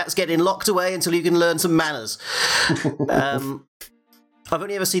 that's getting locked away until you can learn some manners. I've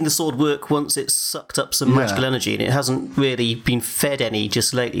only ever seen the sword work once it's sucked up some magical energy, and it hasn't really been fed any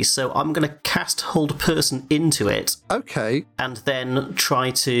just lately, so I'm going to cast Hold Person into it. Okay. And then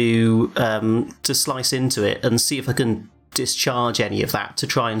try to slice into it and see if I can discharge any of that to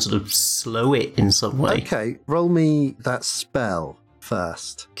try and sort of slow it in some way. Okay, roll me that spell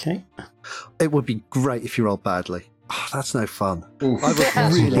first. Okay. It would be great if you rolled badly. Oh, that's no fun. I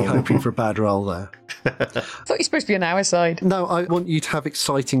was really hoping for a bad roll there. I thought you were supposed to be on our side. No, I want you to have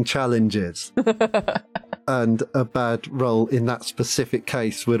exciting challenges. And a bad roll in that specific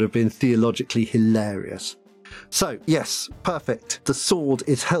case would have been theologically hilarious. So, yes, perfect. The sword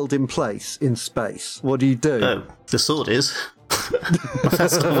is held in place in space. What do you do? Oh, the sword is?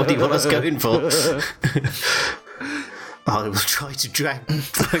 That's not what I was going for. I will try to drag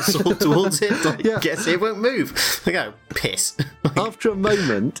my sword towards it. I guess it won't move. I go, piss. After a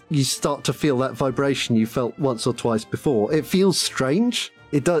moment, you start to feel that vibration you felt once or twice before. It feels strange.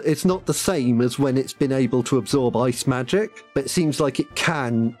 It's not the same as when it's been able to absorb ice magic, but it seems like it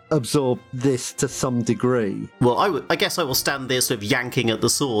can absorb this to some degree. Well, I guess I will stand there sort of yanking at the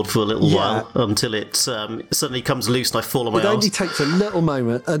sword for a little while until it suddenly comes loose and I fall on my arse. It only takes a little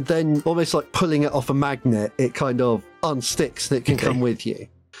moment, and then almost like pulling it off a magnet, it kind of unsticks and it can come with you.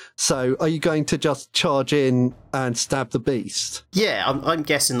 So are you going to just charge in and stab the beast? Yeah, I'm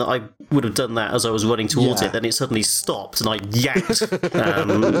guessing that I would have done that as I was running towards it. Then it suddenly stopped and I yanked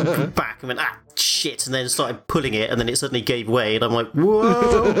back and went, shit, and then started pulling it and then it suddenly gave way and I'm like,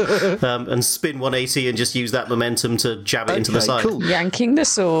 whoa! And spin 180 and just use that momentum to jab it into the side. Cool. Yanking the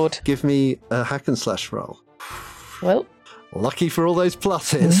sword. Give me a hack and slash roll. Well, lucky for all those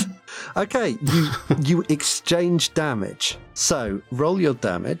pluses. Okay, you exchange damage. So, roll your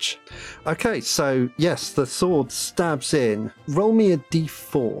damage. Okay, so, yes, the sword stabs in. Roll me a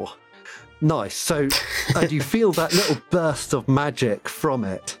d4. Nice. So, and you feel that little burst of magic from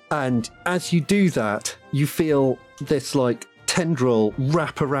it. And as you do that, you feel this, like, tendril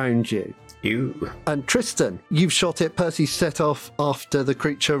wrap around you. Ew. And Tristan, you've shot it. Percy set off after the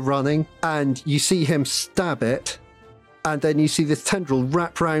creature running, and you see him stab it. And then you see this tendril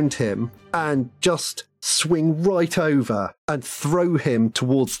wrap round him and just swing right over and throw him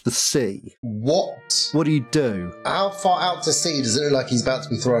towards the sea. What? What do you do? How far out to sea does it look like he's about to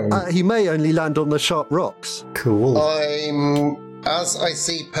be thrown? He may only land on the sharp rocks. Cool. As I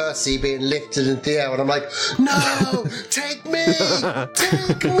see Percy being lifted into the air, and I'm like, no, take me,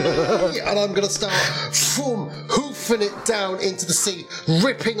 take me, and I'm going to start hoofing it down into the sea,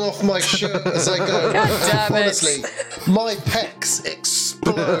 ripping off my shirt as I go. God damn it. Honestly, my pecs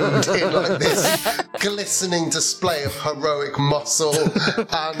explode in like this glistening display of heroic muscle,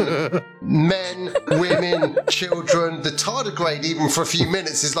 and men, women, children, the tardigrade even for a few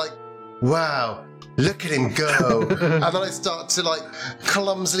minutes is like, wow. Look at him go. And then I start to like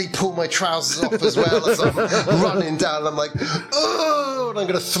clumsily pull my trousers off as well as I'm running down. I'm like, oh, and I'm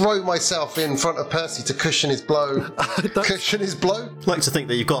going to throw myself in front of Percy to cushion his blow. Cushion his blow? I like to think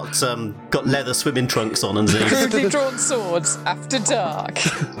that you've got leather swimming trunks on underneath. crudely drawn swords after dark.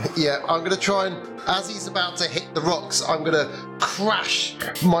 Yeah, I'm going to try and, as he's about to hit the rocks, I'm going to crash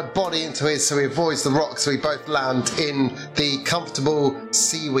my body into his so he avoids the rocks so we both land in the comfortable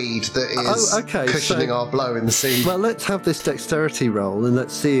seaweed that is cushioning our blow in the sea. Well, let's have this dexterity roll and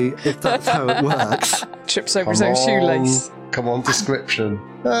let's see if that's how it works. Trips over his own shoelace. Come on, description.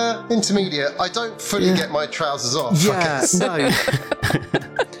 Intermediate. I don't fully get my trousers off. Yeah, no.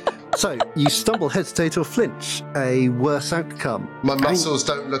 So, you stumble, hesitate, or flinch. A worse outcome. My muscles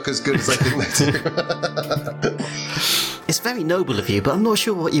don't look as good as I think they do. It's very noble of you, but I'm not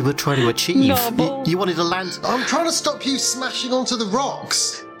sure what you were trying to achieve. Noble. You wanted to land... I'm trying to stop you smashing onto the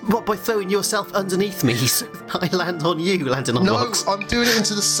rocks. What, by throwing yourself underneath me so I land on you, landing on rocks? No, I'm doing it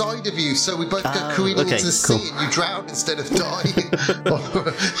into the side of you so we both go careening into the sea and you drown instead of dying.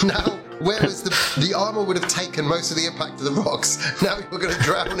 Now Whereas the armour would have taken most of the impact of the rocks. Now you're going to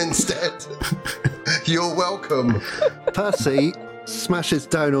drown instead. You're welcome. Percy smashes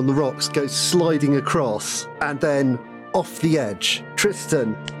down on the rocks, goes sliding across, and then off the edge.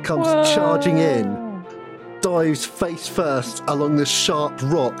 Tristan comes charging in, dives face first along the sharp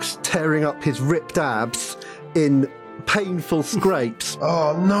rocks, tearing up his ripped abs in painful scrapes.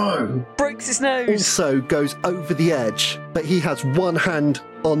 Oh no! Breaks his nose. Also goes over the edge, but he has one hand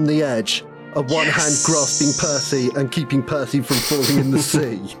on the edge, and one hand grasping Percy and keeping Percy from falling in the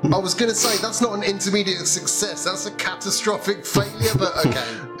sea. I was going to say, that's not an intermediate success, that's a catastrophic failure, but okay.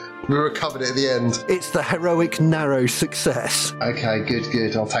 We recovered it at the end. It's the heroic narrow success. Okay,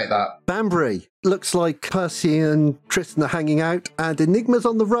 good, I'll take that. Banbury, looks like Percy and Tristan are hanging out, and Enigma's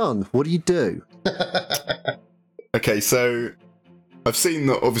on the run. What do you do? Okay, so I've seen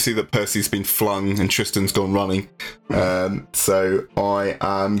that obviously that Percy's been flung and Tristan's gone running. So I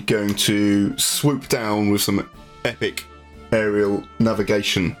am going to swoop down with some epic aerial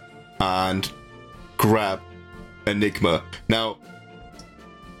navigation and grab Enigma. Now,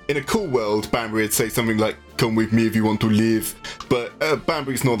 in a cool world, Banbury would say something like, "Come with me if you want to live," but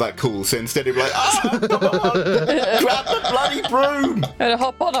Banbury's not that cool, so instead he'd be like, "Come on, grab the bloody broom!" And I'll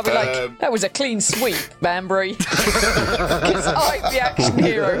hop on, I'll be like, that was a clean sweep, Banbury. Because I'm the action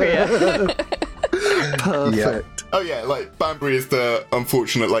hero here. Perfect. Oh yeah, like Banbury is the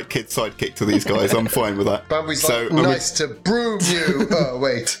unfortunate like kid sidekick to these guys. I'm fine with that. Banbury's like, nice to broom you. Oh,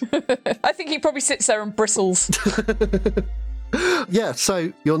 wait. I think he probably sits there and bristles. Yeah,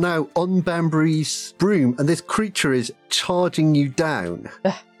 so you're now on Banbury's broom, and this creature is charging you down.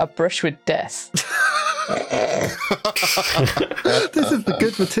 A brush with death. This is the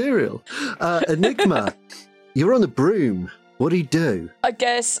good material. Enigma, you're on the broom. What do you do? I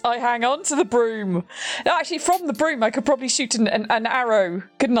guess I hang on to the broom. Actually, from the broom, I could probably shoot an arrow,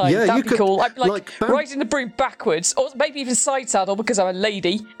 couldn't I? Yeah, That'd you be could, cool. I'd be like, riding the broom backwards, or maybe even side saddle because I'm a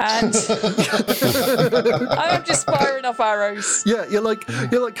lady, and I'm just firing off arrows. Yeah, you're like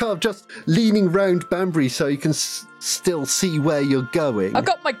kind of just leaning round Banbury so you can still see where you're going. I've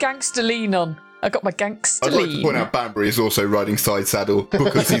got my gangster lean on. I'd like to point out Banbury is also riding side saddle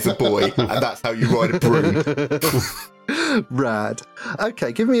because he's a boy, and that's how you ride a broom. Rad.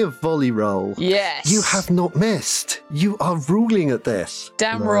 Okay, give me a volley roll. Yes. You have not missed. You are ruling at this.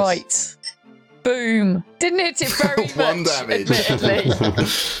 Damn right. Boom. Didn't hit it very much, One damage. admittedly.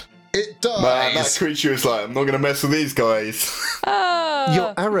 It dies. Man, that creature is like, I'm not going to mess with these guys.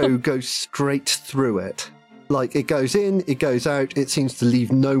 Your arrow goes straight through it. Like, it goes in, it goes out, it seems to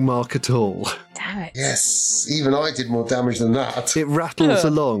leave no mark at all. Damn it. Yes, even I did more damage than that. It rattles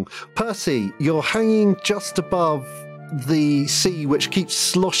along. Percy, you're hanging just above the sea, which keeps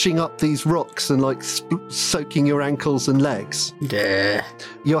sloshing up these rocks and, like, soaking your ankles and legs. Yeah.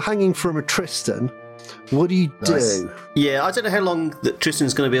 You're hanging from a Tristan. What do you do? Yeah, I don't know how long that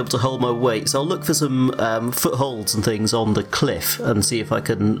Tristan's going to be able to hold my weight, so I'll look for some footholds and things on the cliff and see if I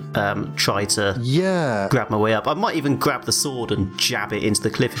can try to grab my way up. I might even grab the sword and jab it into the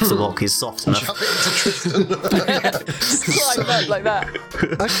cliff if the rock is soft enough. Jab it into Tristan. Climb up like that.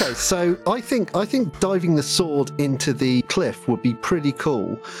 Okay, so I think diving the sword into the cliff would be pretty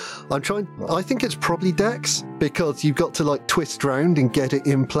cool. I think it's probably Dex, because you've got to like twist round and get it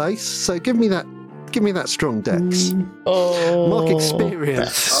in place. So give me that strong Dex. Oh. Mark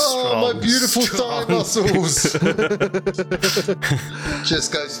experience. Oh, my beautiful thigh muscles.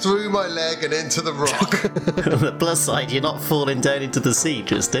 Just goes through my leg and into the rock. On the plus side, you're not falling down into the sea,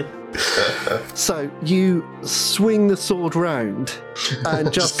 Tristan. So you swing the sword round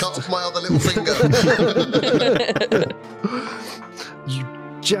and Just cut off my other little finger. You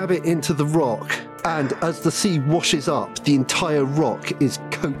jab it into the rock, and as the sea washes up, the entire rock is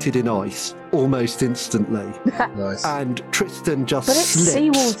coated in ice almost instantly. Nice. And Tristan just But it's slips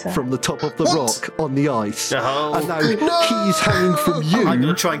seawater. from the top of the rock on the ice. Oh. And now he's hanging from you. I'm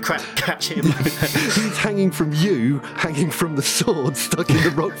going to try and catch him. He's hanging from you, hanging from the sword stuck in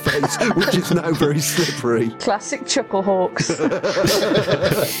the rock face, which is now very slippery. Classic Chucklehawks.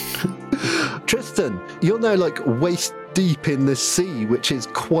 Tristan, you're now like waist deep in the sea, which is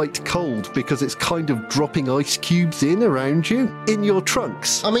quite cold because it's kind of dropping ice cubes in around you, in your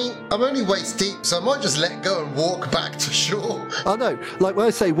trunks. I mean, I'm only waist deep, so I might just let go and walk back to shore. I know, like when I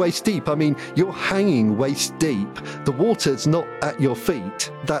say waist deep, I mean you're hanging waist deep. The water's not at your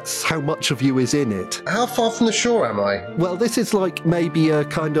feet. That's how much of you is in it. How far from the shore am I? Well, this is like maybe a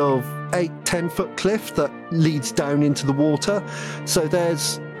kind of 8-10 foot cliff that leads down into the water. So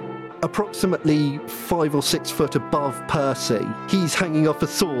there's approximately 5 or 6 foot above Percy. He's hanging off a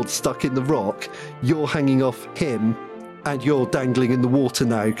sword stuck in the rock. You're hanging off him and you're dangling in the water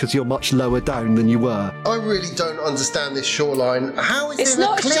now because you're much lower down than you were. I really don't understand this shoreline. How is It's it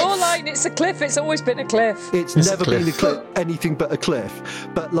not a cliff? a shoreline, it's a cliff. It's always been a cliff. It's It's a never been a cliff. cliff, anything but a cliff.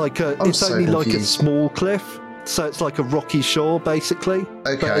 But like I'm it's so only like a confused. small cliff. So it's like a rocky shore, basically.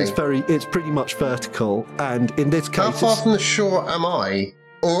 But Okay. it's pretty much vertical. And in this How case, far it's, from the shore am I?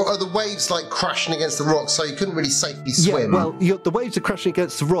 Or are the waves like crashing against the rocks so you couldn't really safely yeah, swim? well, the waves are crashing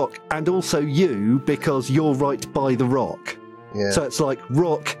against the rock, and also you because you're right by the rock. yeah. So it's like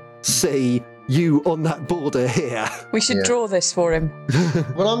rock, sea, you on that border here. We should Yeah. draw this for him.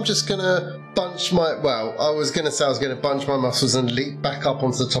 Well, I'm just gonna bunch my. Well, I was gonna say I was gonna bunch my muscles and leap back up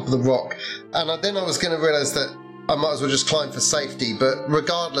onto the top of the rock, and then I was gonna realise that I might as well just climb for safety. But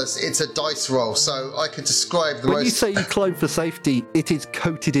regardless, it's a dice roll, so I could describe the When you most. say you climb for safety, it is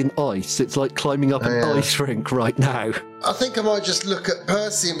coated in ice. It's like climbing up an Yeah. ice rink right now. I think I might just look at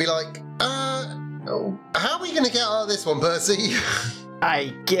Percy and be like, how are we gonna get out of this one, Percy?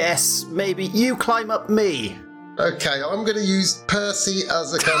 I guess maybe you climb up me. Okay, I'm going to use Percy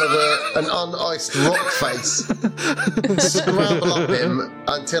as a kind of an uniced rock face. Scramble up him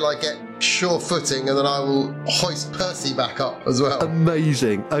until I get sure footing, and then I will hoist Percy back up as well.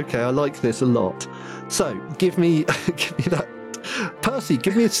 Amazing. Okay, I like this a lot. So, give me that. Percy,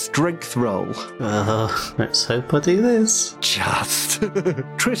 give me a strength roll. Let's hope I do this. Just.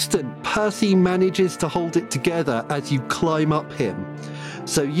 Tristan, Percy manages to hold it together as you climb up him.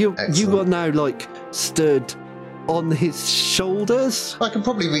 So you Excellent. are now like stood on his shoulders. I can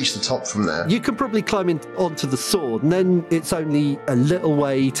probably reach the top from there. You can probably climb in onto the sword, and then it's only a little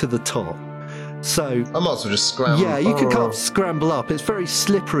way to the top. So I might as well just scramble. yeah, you can kind of scramble up. It's very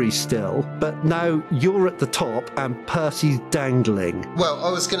slippery still, but now you're at the top and Percy's dangling. Well,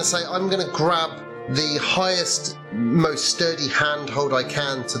 I was going to say I'm going to grab the highest, most sturdy handhold I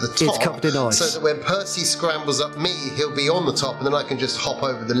can to the top. It's covered in ice. So that when Percy scrambles up me, he'll be on the top, and then I can just hop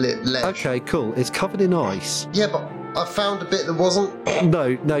over the ledge. Okay, cool. It's covered in ice. Yeah, but I found a bit that wasn't.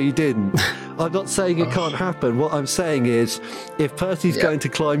 No, you didn't. I'm not saying it can't happen. What I'm saying is, if Percy's Yeah. going to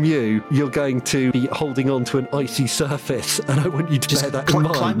climb you, you're going to be holding on to an icy surface, and I want you to Just bear that in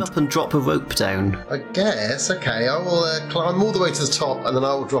mind. climb up and drop a rope down. I guess. Okay, I will climb all the way to the top, and then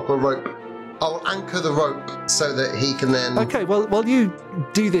I will drop a rope. I will anchor the rope so that he can then. Okay, well, while you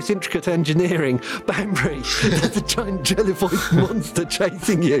do this intricate engineering, Banbury, there's a giant jellyfish monster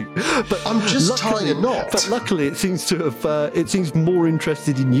chasing you. But I'm just tying a knot. But luckily, it seems to have. It seems more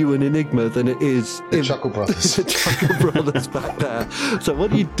interested in you and Enigma than it is The in Chuckle Brothers. the Chuckle Brothers back there. So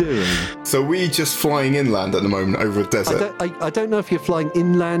what are you doing? So we just flying inland at the moment over a desert. I don't know if you're flying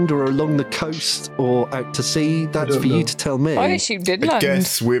inland or along the coast or out to sea. That's don't for know. you to tell me. I assumed I inland.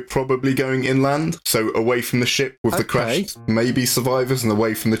 guess we're probably going inland, so away from the ship with the Okay. crashed maybe survivors and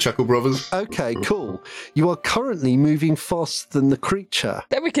away from the Chuckle Brothers. Okay, cool. You are currently moving faster than the creature.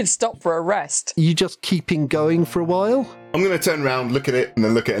 Then we can stop for a rest. Are you just keeping going for a while? I'm going to turn around, look at it, and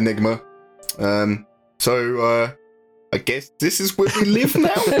then look at Enigma. So I guess this is where we live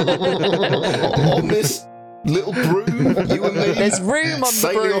now? On this little broom, you and me. There's room on the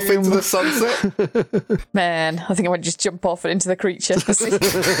Sailing broom. off into the sunset. Man, I think I might just jump off into the creature. it's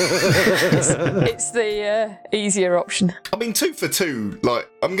the easier option. I mean, 2 for 2. Like,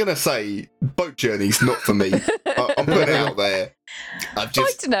 I'm going to say, boat journey's not for me. I'm putting it out there. I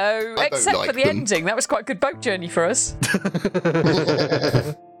don't know, I don't except for like the them. ending. That was quite a good boat journey for us.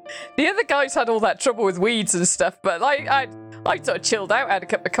 The other guys had all that trouble with weeds and stuff, but I sort of chilled out, had a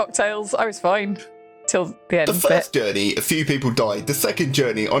couple of cocktails. I was fine till the end. The first journey, a few people died. The second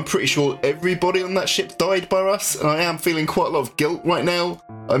journey, I'm pretty sure everybody on that ship died by us, and I am feeling quite a lot of guilt right now.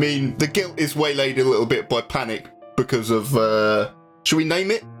 I mean, the guilt is waylaid a little bit by panic because of, should we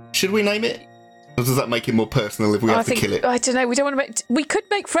name it? Should we name it? Or does that make it more personal if we have to kill it? I don't know. We don't want to make. We could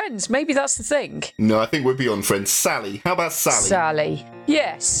make friends. Maybe that's the thing. No, I think we're beyond friends. Sally. How about Sally? Sally.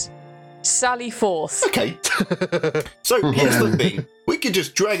 Yes. Sally Forth. Okay. So here's the thing. We could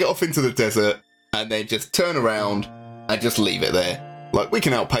just drag it off into the desert and then just turn around and just leave it there. Like, we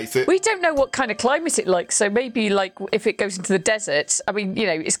can outpace it. We don't know what kind of climate it likes, so maybe like if it goes into the desert, I mean, you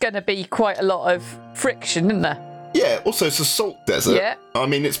know, it's going to be quite a lot of friction, isn't there? Yeah, also it's a salt desert. Yeah. I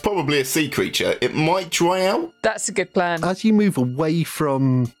mean, it's probably a sea creature. It might dry out. That's a good plan. As you move away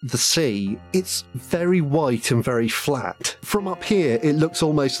from the sea, it's very white and very flat. From up here, it looks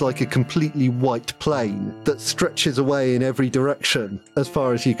almost like a completely white plain that stretches away in every direction as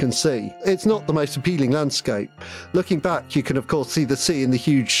far as you can see. It's not the most appealing landscape. Looking back, you can of course see the sea and the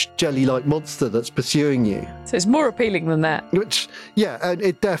huge jelly-like monster that's pursuing you. So it's more appealing than that. Which, yeah, and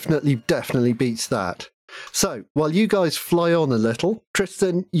it definitely beats that. So, while you guys fly on a little,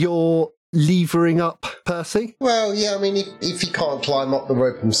 Tristan, you're levering up Percy? Well, yeah, I mean, if he can't climb up the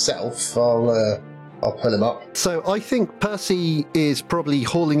rope himself, I'll pull him up. So I think Percy is probably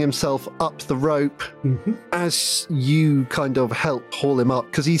hauling himself up the rope as you kind of help haul him up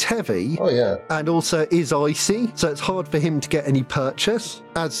because he's heavy. Oh, yeah. And also is icy, so it's hard for him to get any purchase.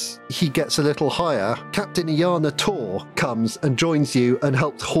 As he gets a little higher, Captain Iana Tor comes and joins you and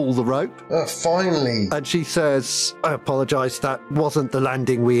helps haul the rope. Finally. And she says, I apologise, that wasn't the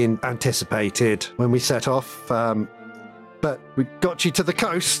landing we anticipated when we set off, but we got you to the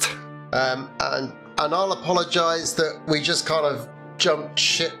coast. And I'll apologise that we just kind of jumped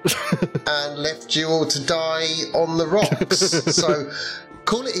ship and left you all to die on the rocks. So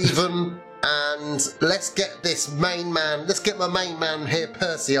call it even, and let's get my main man here,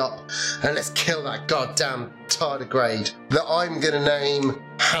 Percy, up, and let's kill that goddamn tardigrade that I'm going to name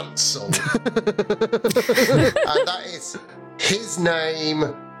Hansel. And that is his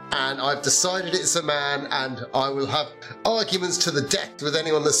name. And I've decided it's a man, and I will have arguments to the death with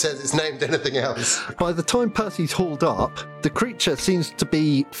anyone that says it's named anything else. By the time Percy's hauled up, the creature seems to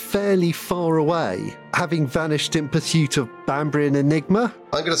be fairly far away, having vanished in pursuit of Banbury and Enigma.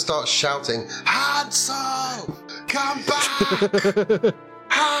 I'm going to start shouting, Hansel! Come back!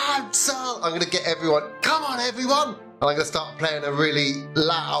 Hansel! I'm going to get everyone, come on everyone! And I'm going to start playing a really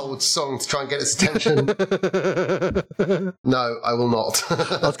loud song to try and get its attention. No, I will not.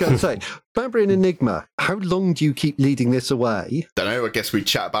 I was going to say, Banbury and Enigma, how long do you keep leading this away? Don't know, I guess we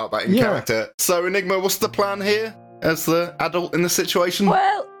chat about that in character. So, Enigma, what's the plan here as the adult in the situation?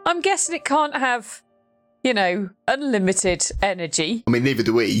 Well, I'm guessing it can't have, unlimited energy. I mean, neither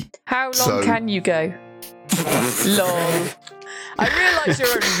do we. How long can you go? Long. I realise you're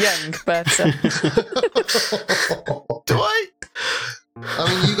only young, but... Do I? I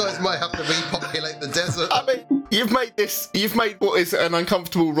mean, you guys might have to repopulate the desert. I mean, you've made what is an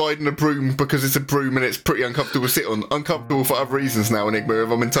uncomfortable ride in a broom because it's a broom and it's pretty uncomfortable to sit on. Uncomfortable for other reasons now, Enigma, if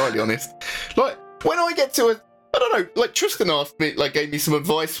I'm entirely honest. Like, when I get to I don't know, like Tristan asked me, gave me some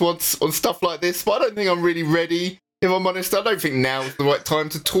advice once on stuff like this, but I don't think I'm really ready. If I'm honest, I don't think now's the right time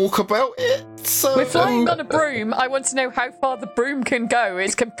to talk about it. So we're flying on a broom. I want to know how far the broom can go.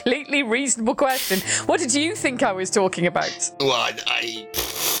 It's a completely reasonable question. What did you think I was talking about? Well, I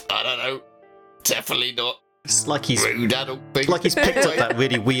don't know. Definitely not. It's like he's rude adult thing. Like he's picked up that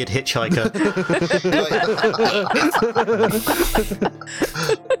really weird hitchhiker.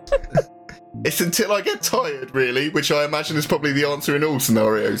 It's until I get tired, really, which I imagine is probably the answer in all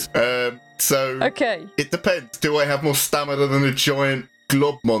scenarios. Okay. It depends. Do I have more stamina than a giant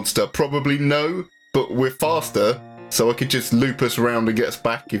glob monster? Probably no, but we're faster, so I could just loop us around and get us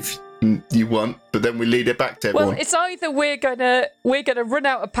back if you want. But then we lead it back to everyone. Well, it's either we're gonna run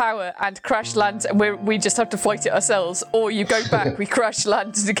out of power and crash land, and we just have to fight it ourselves, or you go back, we crash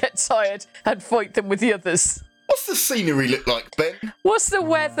land and get tired and fight them with the others. What's the scenery look like, Ben? What's the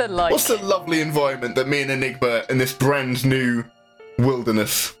weather like? What's the lovely environment that me and Enigma in this brand new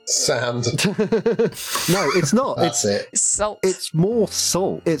wilderness? Sand. No, it's not. That's it. It's salt. It's more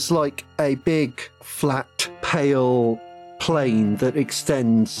salt. It's like a big, flat, pale plain that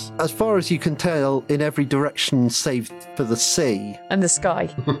extends, as far as you can tell, in every direction save for the sea. And the sky.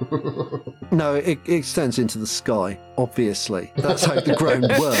 No, it extends into the sky, obviously. That's how the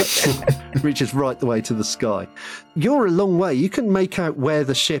ground works. It reaches right the way to the sky. You're a long way. You can make out where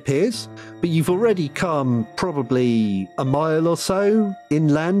the ship is, but you've already come probably a mile or so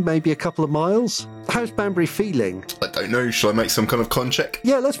inland, maybe a couple of miles. How's Banbury feeling? I don't know. Shall I make some kind of con check?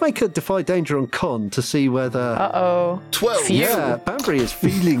 Yeah, let's make a Defy Danger on con to see whether... Uh-oh. 12. Yeah, Banbury is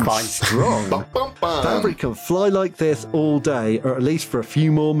feeling strong. Banbury can fly like this all day, or at least for a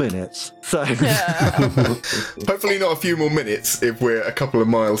few more minutes. So, hopefully not a few more minutes if we're a couple of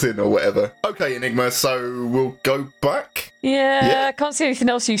miles in or whatever. Okay, Enigma, so we'll go back? Yeah, I can't see anything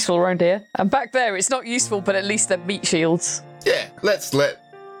else useful around here. And back there, it's not useful, but at least they're meat shields. Yeah, let's let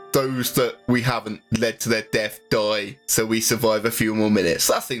those that we haven't led to their death die so we survive a few more minutes.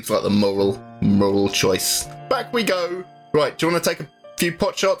 That seems like the moral choice. Back we go. Right, do you want to take a few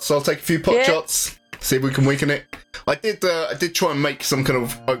pot shots? I'll take a few pot shots. See if we can weaken it. I did try and make some kind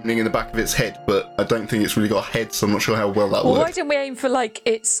of opening in the back of its head, but I don't think it's really got a head, so I'm not sure how well that works. Why don't we aim for,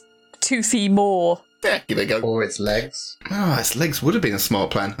 its toothy maw? Yeah, give it a go. Or its legs. Its legs would have been a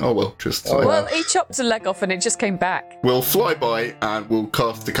smart plan. Oh, well, just... Well, he chopped a leg off and it just came back. We'll fly by and we'll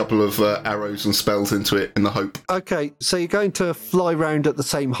cast a couple of arrows and spells into it in the hope. Okay, so you're going to fly round at the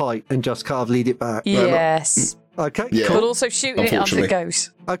same height and just kind of lead it back? Yes. Okay, yeah. But also shooting it as it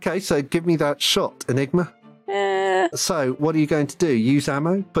goes. Okay, so give me that shot, Enigma. So, what are you going to do? Use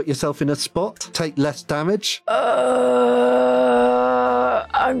ammo? Put yourself in a spot? Take less damage?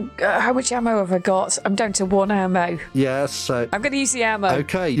 How much ammo have I got? I'm down to 1 ammo. Yeah, so... I'm going to use the ammo.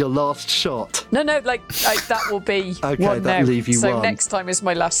 Okay, your last shot. No, that will be Okay, one that'll now. leave you so one. next time is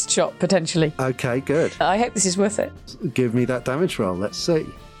my last shot, potentially. Okay, good. I hope this is worth it. Give me that damage roll. Let's see.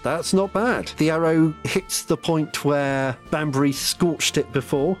 That's not bad. The arrow hits the point where Banbury scorched it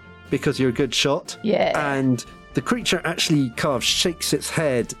before, because you're a good shot. Yeah. And the creature actually kind of shakes its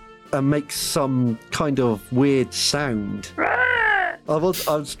head and makes some kind of weird sound. I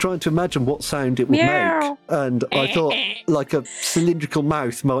was trying to imagine what sound it would Meow. make, and I thought like a cylindrical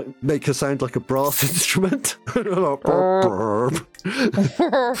mouth might make a sound like a brass instrument.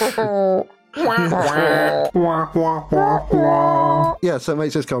 Yeah, so it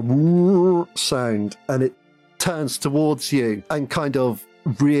makes this kind of sound, and it turns towards you and kind of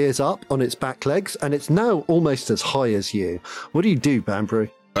rears up on its back legs, and it's now almost as high as you. What do you do,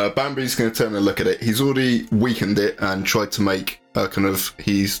 Banbury? Banbury's going to turn and look at it. He's already weakened it and tried to make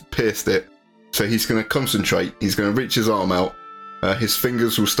he's pierced it. So he's going to concentrate. He's going to reach his arm out. His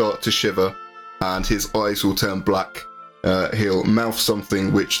fingers will start to shiver and his eyes will turn black. He'll mouth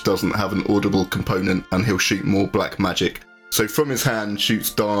something which doesn't have an audible component and he'll shoot more black magic. So from his hand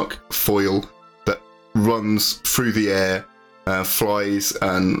shoots dark foil that runs through the air, flies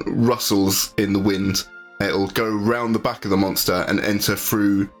and rustles in the wind. It'll go round the back of the monster and enter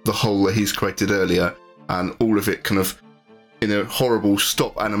through the hole that he's created earlier, and all of it kind of, in a horrible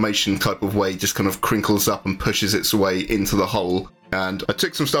stop animation type of way, just kind of crinkles up and pushes its way into the hole. And I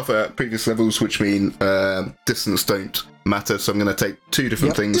took some stuff at previous levels, which mean distance don't matter, so I'm going to take 2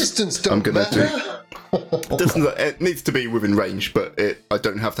 different things. Distance don't matter. It needs to be within range, but I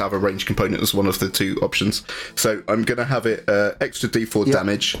don't have to have a range component as one of the 2 options. So I'm going to have it extra D4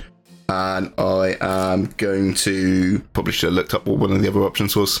 damage. And I am going to... Probably should have looked up what one of the other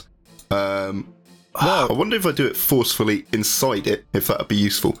options was. I wonder if I do it forcefully inside it, if that would be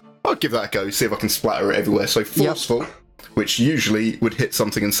useful. I'll give that a go, see if I can splatter it everywhere. So forceful, which usually would hit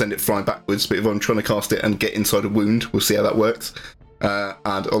something and send it flying backwards, but if I'm trying to cast it and get inside a wound, we'll see how that works. And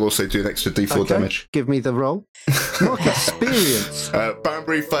I'll also do an extra D4 damage. Give me the roll. Mark experience.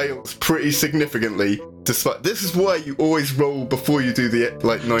 Banbury fails pretty significantly. Despite this is why you always roll before you do the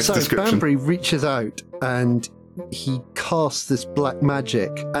nice description. Banbury reaches out and he casts this black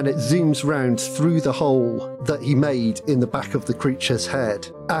magic, and it zooms round through the hole that he made in the back of the creature's head,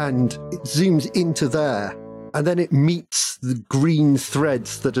 and it zooms into there. And then it meets the green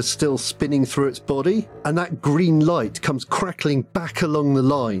threads that are still spinning through its body, and that green light comes crackling back along the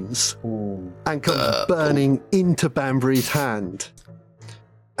lines and comes burning into Banbury's hand.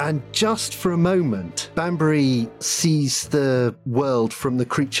 And just for a moment, Banbury sees the world from the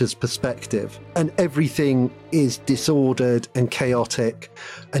creature's perspective, and everything is disordered and chaotic,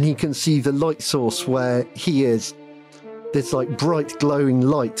 and he can see the light source where he is. There's like bright glowing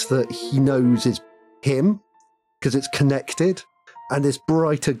light that he knows is him, because it's connected, and this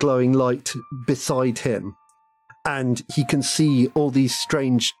brighter glowing light beside him. And he can see all these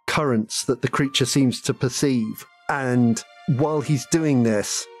strange currents that the creature seems to perceive. And while he's doing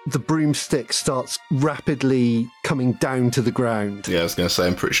this, the broomstick starts rapidly coming down to the ground. Yeah, I was going to say,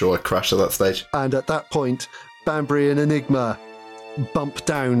 I'm pretty sure I crashed at that stage. And at that point, Banbury and Enigma bump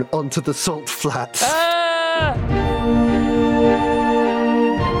down onto the salt flats.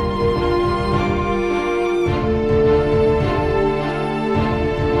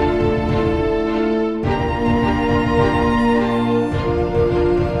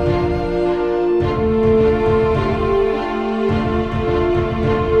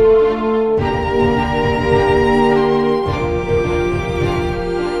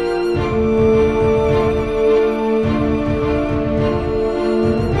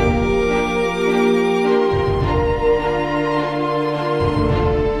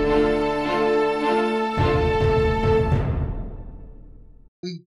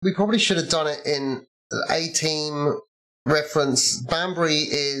 We probably should have done it in A-Team reference. Banbury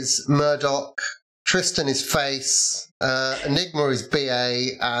is Murdoch, Tristan is Face, Enigma is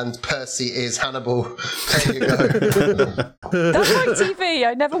BA, and Percy is Hannibal. There you go. That's my TV.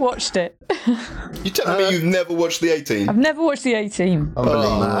 I never watched it. You're telling me you've never watched the A-Team? I've never watched the A-Team.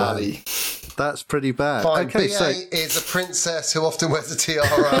 Unbelievable. That's pretty bad. Fine, Okay, BA so is a princess who often wears a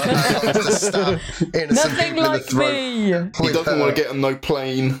tiara and likes to stab innocent Nothing people in the like throat. me. He doesn't want to get on no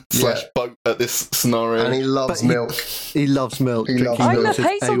plane / boat at this scenario. And he loves milk. he loves milk. He Drinking loves I milk love is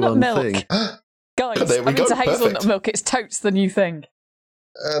hazelnut A1 milk. thing. Guys, There we I'm into go, hazelnut perfect. milk. It's totes the new thing.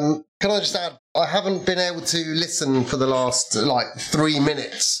 Can I just add, I haven't been able to listen for the last 3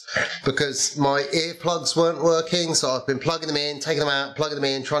 minutes because my earplugs weren't working, so I've been plugging them in, taking them out, plugging them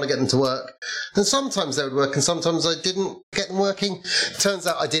in, trying to get them to work. And sometimes they would work and sometimes I didn't get get them working. Turns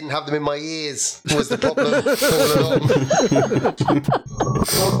out I didn't have them in my ears, was the problem all along.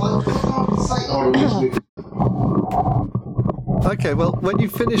 Okay, well, when you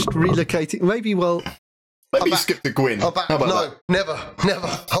finished relocating, maybe, well... Maybe you skip to Gwyn. No, that? never.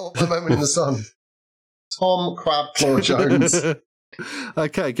 I want my moment in the sun. Tom Crabclaw Jones.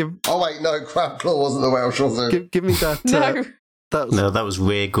 Okay, Oh wait, no, Crabclaw wasn't the Welsh, was it? give me that... No. That was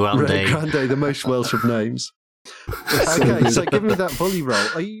Ray Grande. Ray Grande, the most Welsh of names. Okay, so give me that volley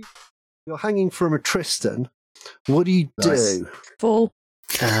roll. You're hanging from a Tristan. What do you do? Full.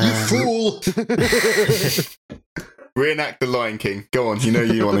 You fool! Reenact the Lion King. Go on, you know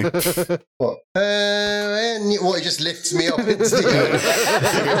you want to. What? He just lifts me up into the air.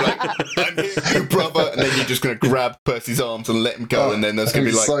 Like, I'm here, you brother, and then you're just going to grab Percy's arms and let him go, and then there's going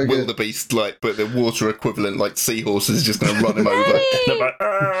to be like so wildebeest, like, but the water equivalent, like seahorses, just going to run him over. They're like,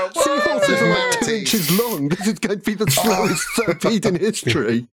 Seahorses are like 2 Manatees. inches long. This is going to be the slowest stampede in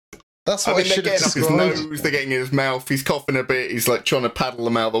history. That's I what I, mean, they're should have getting up his described. nose, they're getting in his mouth, he's coughing a bit, he's like trying to paddle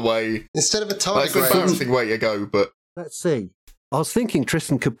them out of the way. Instead of a Like, it's an tardigrade, embarrassing way to go, but Let's see. I was thinking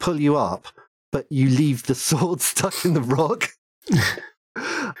Tristan could pull you up, but you leave the sword stuck in the rock.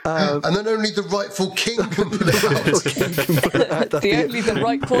 and then only the rightful king can put it out. Only the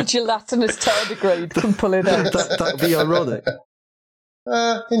rightful gelatinous tardigrade can pull it out. That'd be ironic.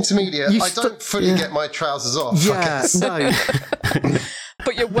 Intermediate. You I don't fully get my trousers off. I Yeah, guess. no.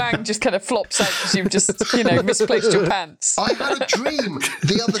 But your wang just kind of flops out because you've just, misplaced your pants. I had a dream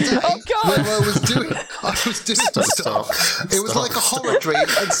the other day Oh, God. where I was doing stuff. It was like a horror dream,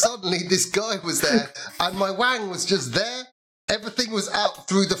 and suddenly this guy was there, and my wang was just there. Everything was out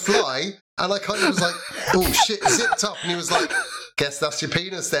through the fly, and I kind of was like, "Oh shit!" Zipped up, and he was like, "Guess that's your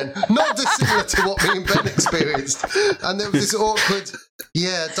penis then." Not dissimilar to what me and Ben experienced. And there was this awkward,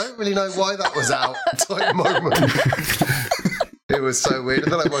 "Yeah, don't really know why that was out" type moment. It was so weird.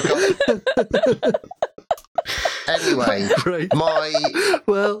 And then I woke up. Anyway, Great.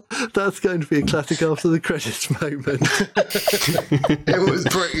 Well, that's going to be a classic after the credits moment. it was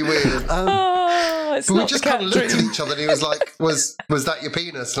pretty weird. It's We not just the cat kind of looked at dream. each other and he was like, was that your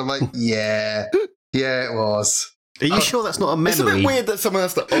penis? And I'm like, yeah, it was. Are you sure that's not a it's a bit memory? weird that someone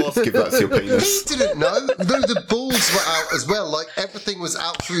has to ask if that's your penis. He didn't know. No, the balls were out as well. Like everything was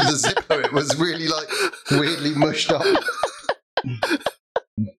out through the zipper. It was really like weirdly mushed up.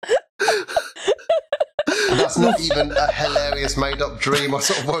 That's not even a hilarious made-up dream. I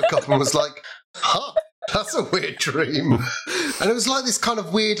sort of woke up and was like, huh, that's a weird dream. And it was like this kind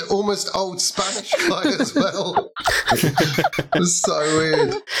of weird, almost old Spanish guy as well. It was so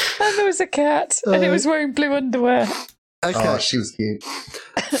weird. And there was a cat, and it was wearing blue underwear. Okay, Oh, she was cute.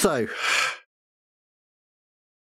 so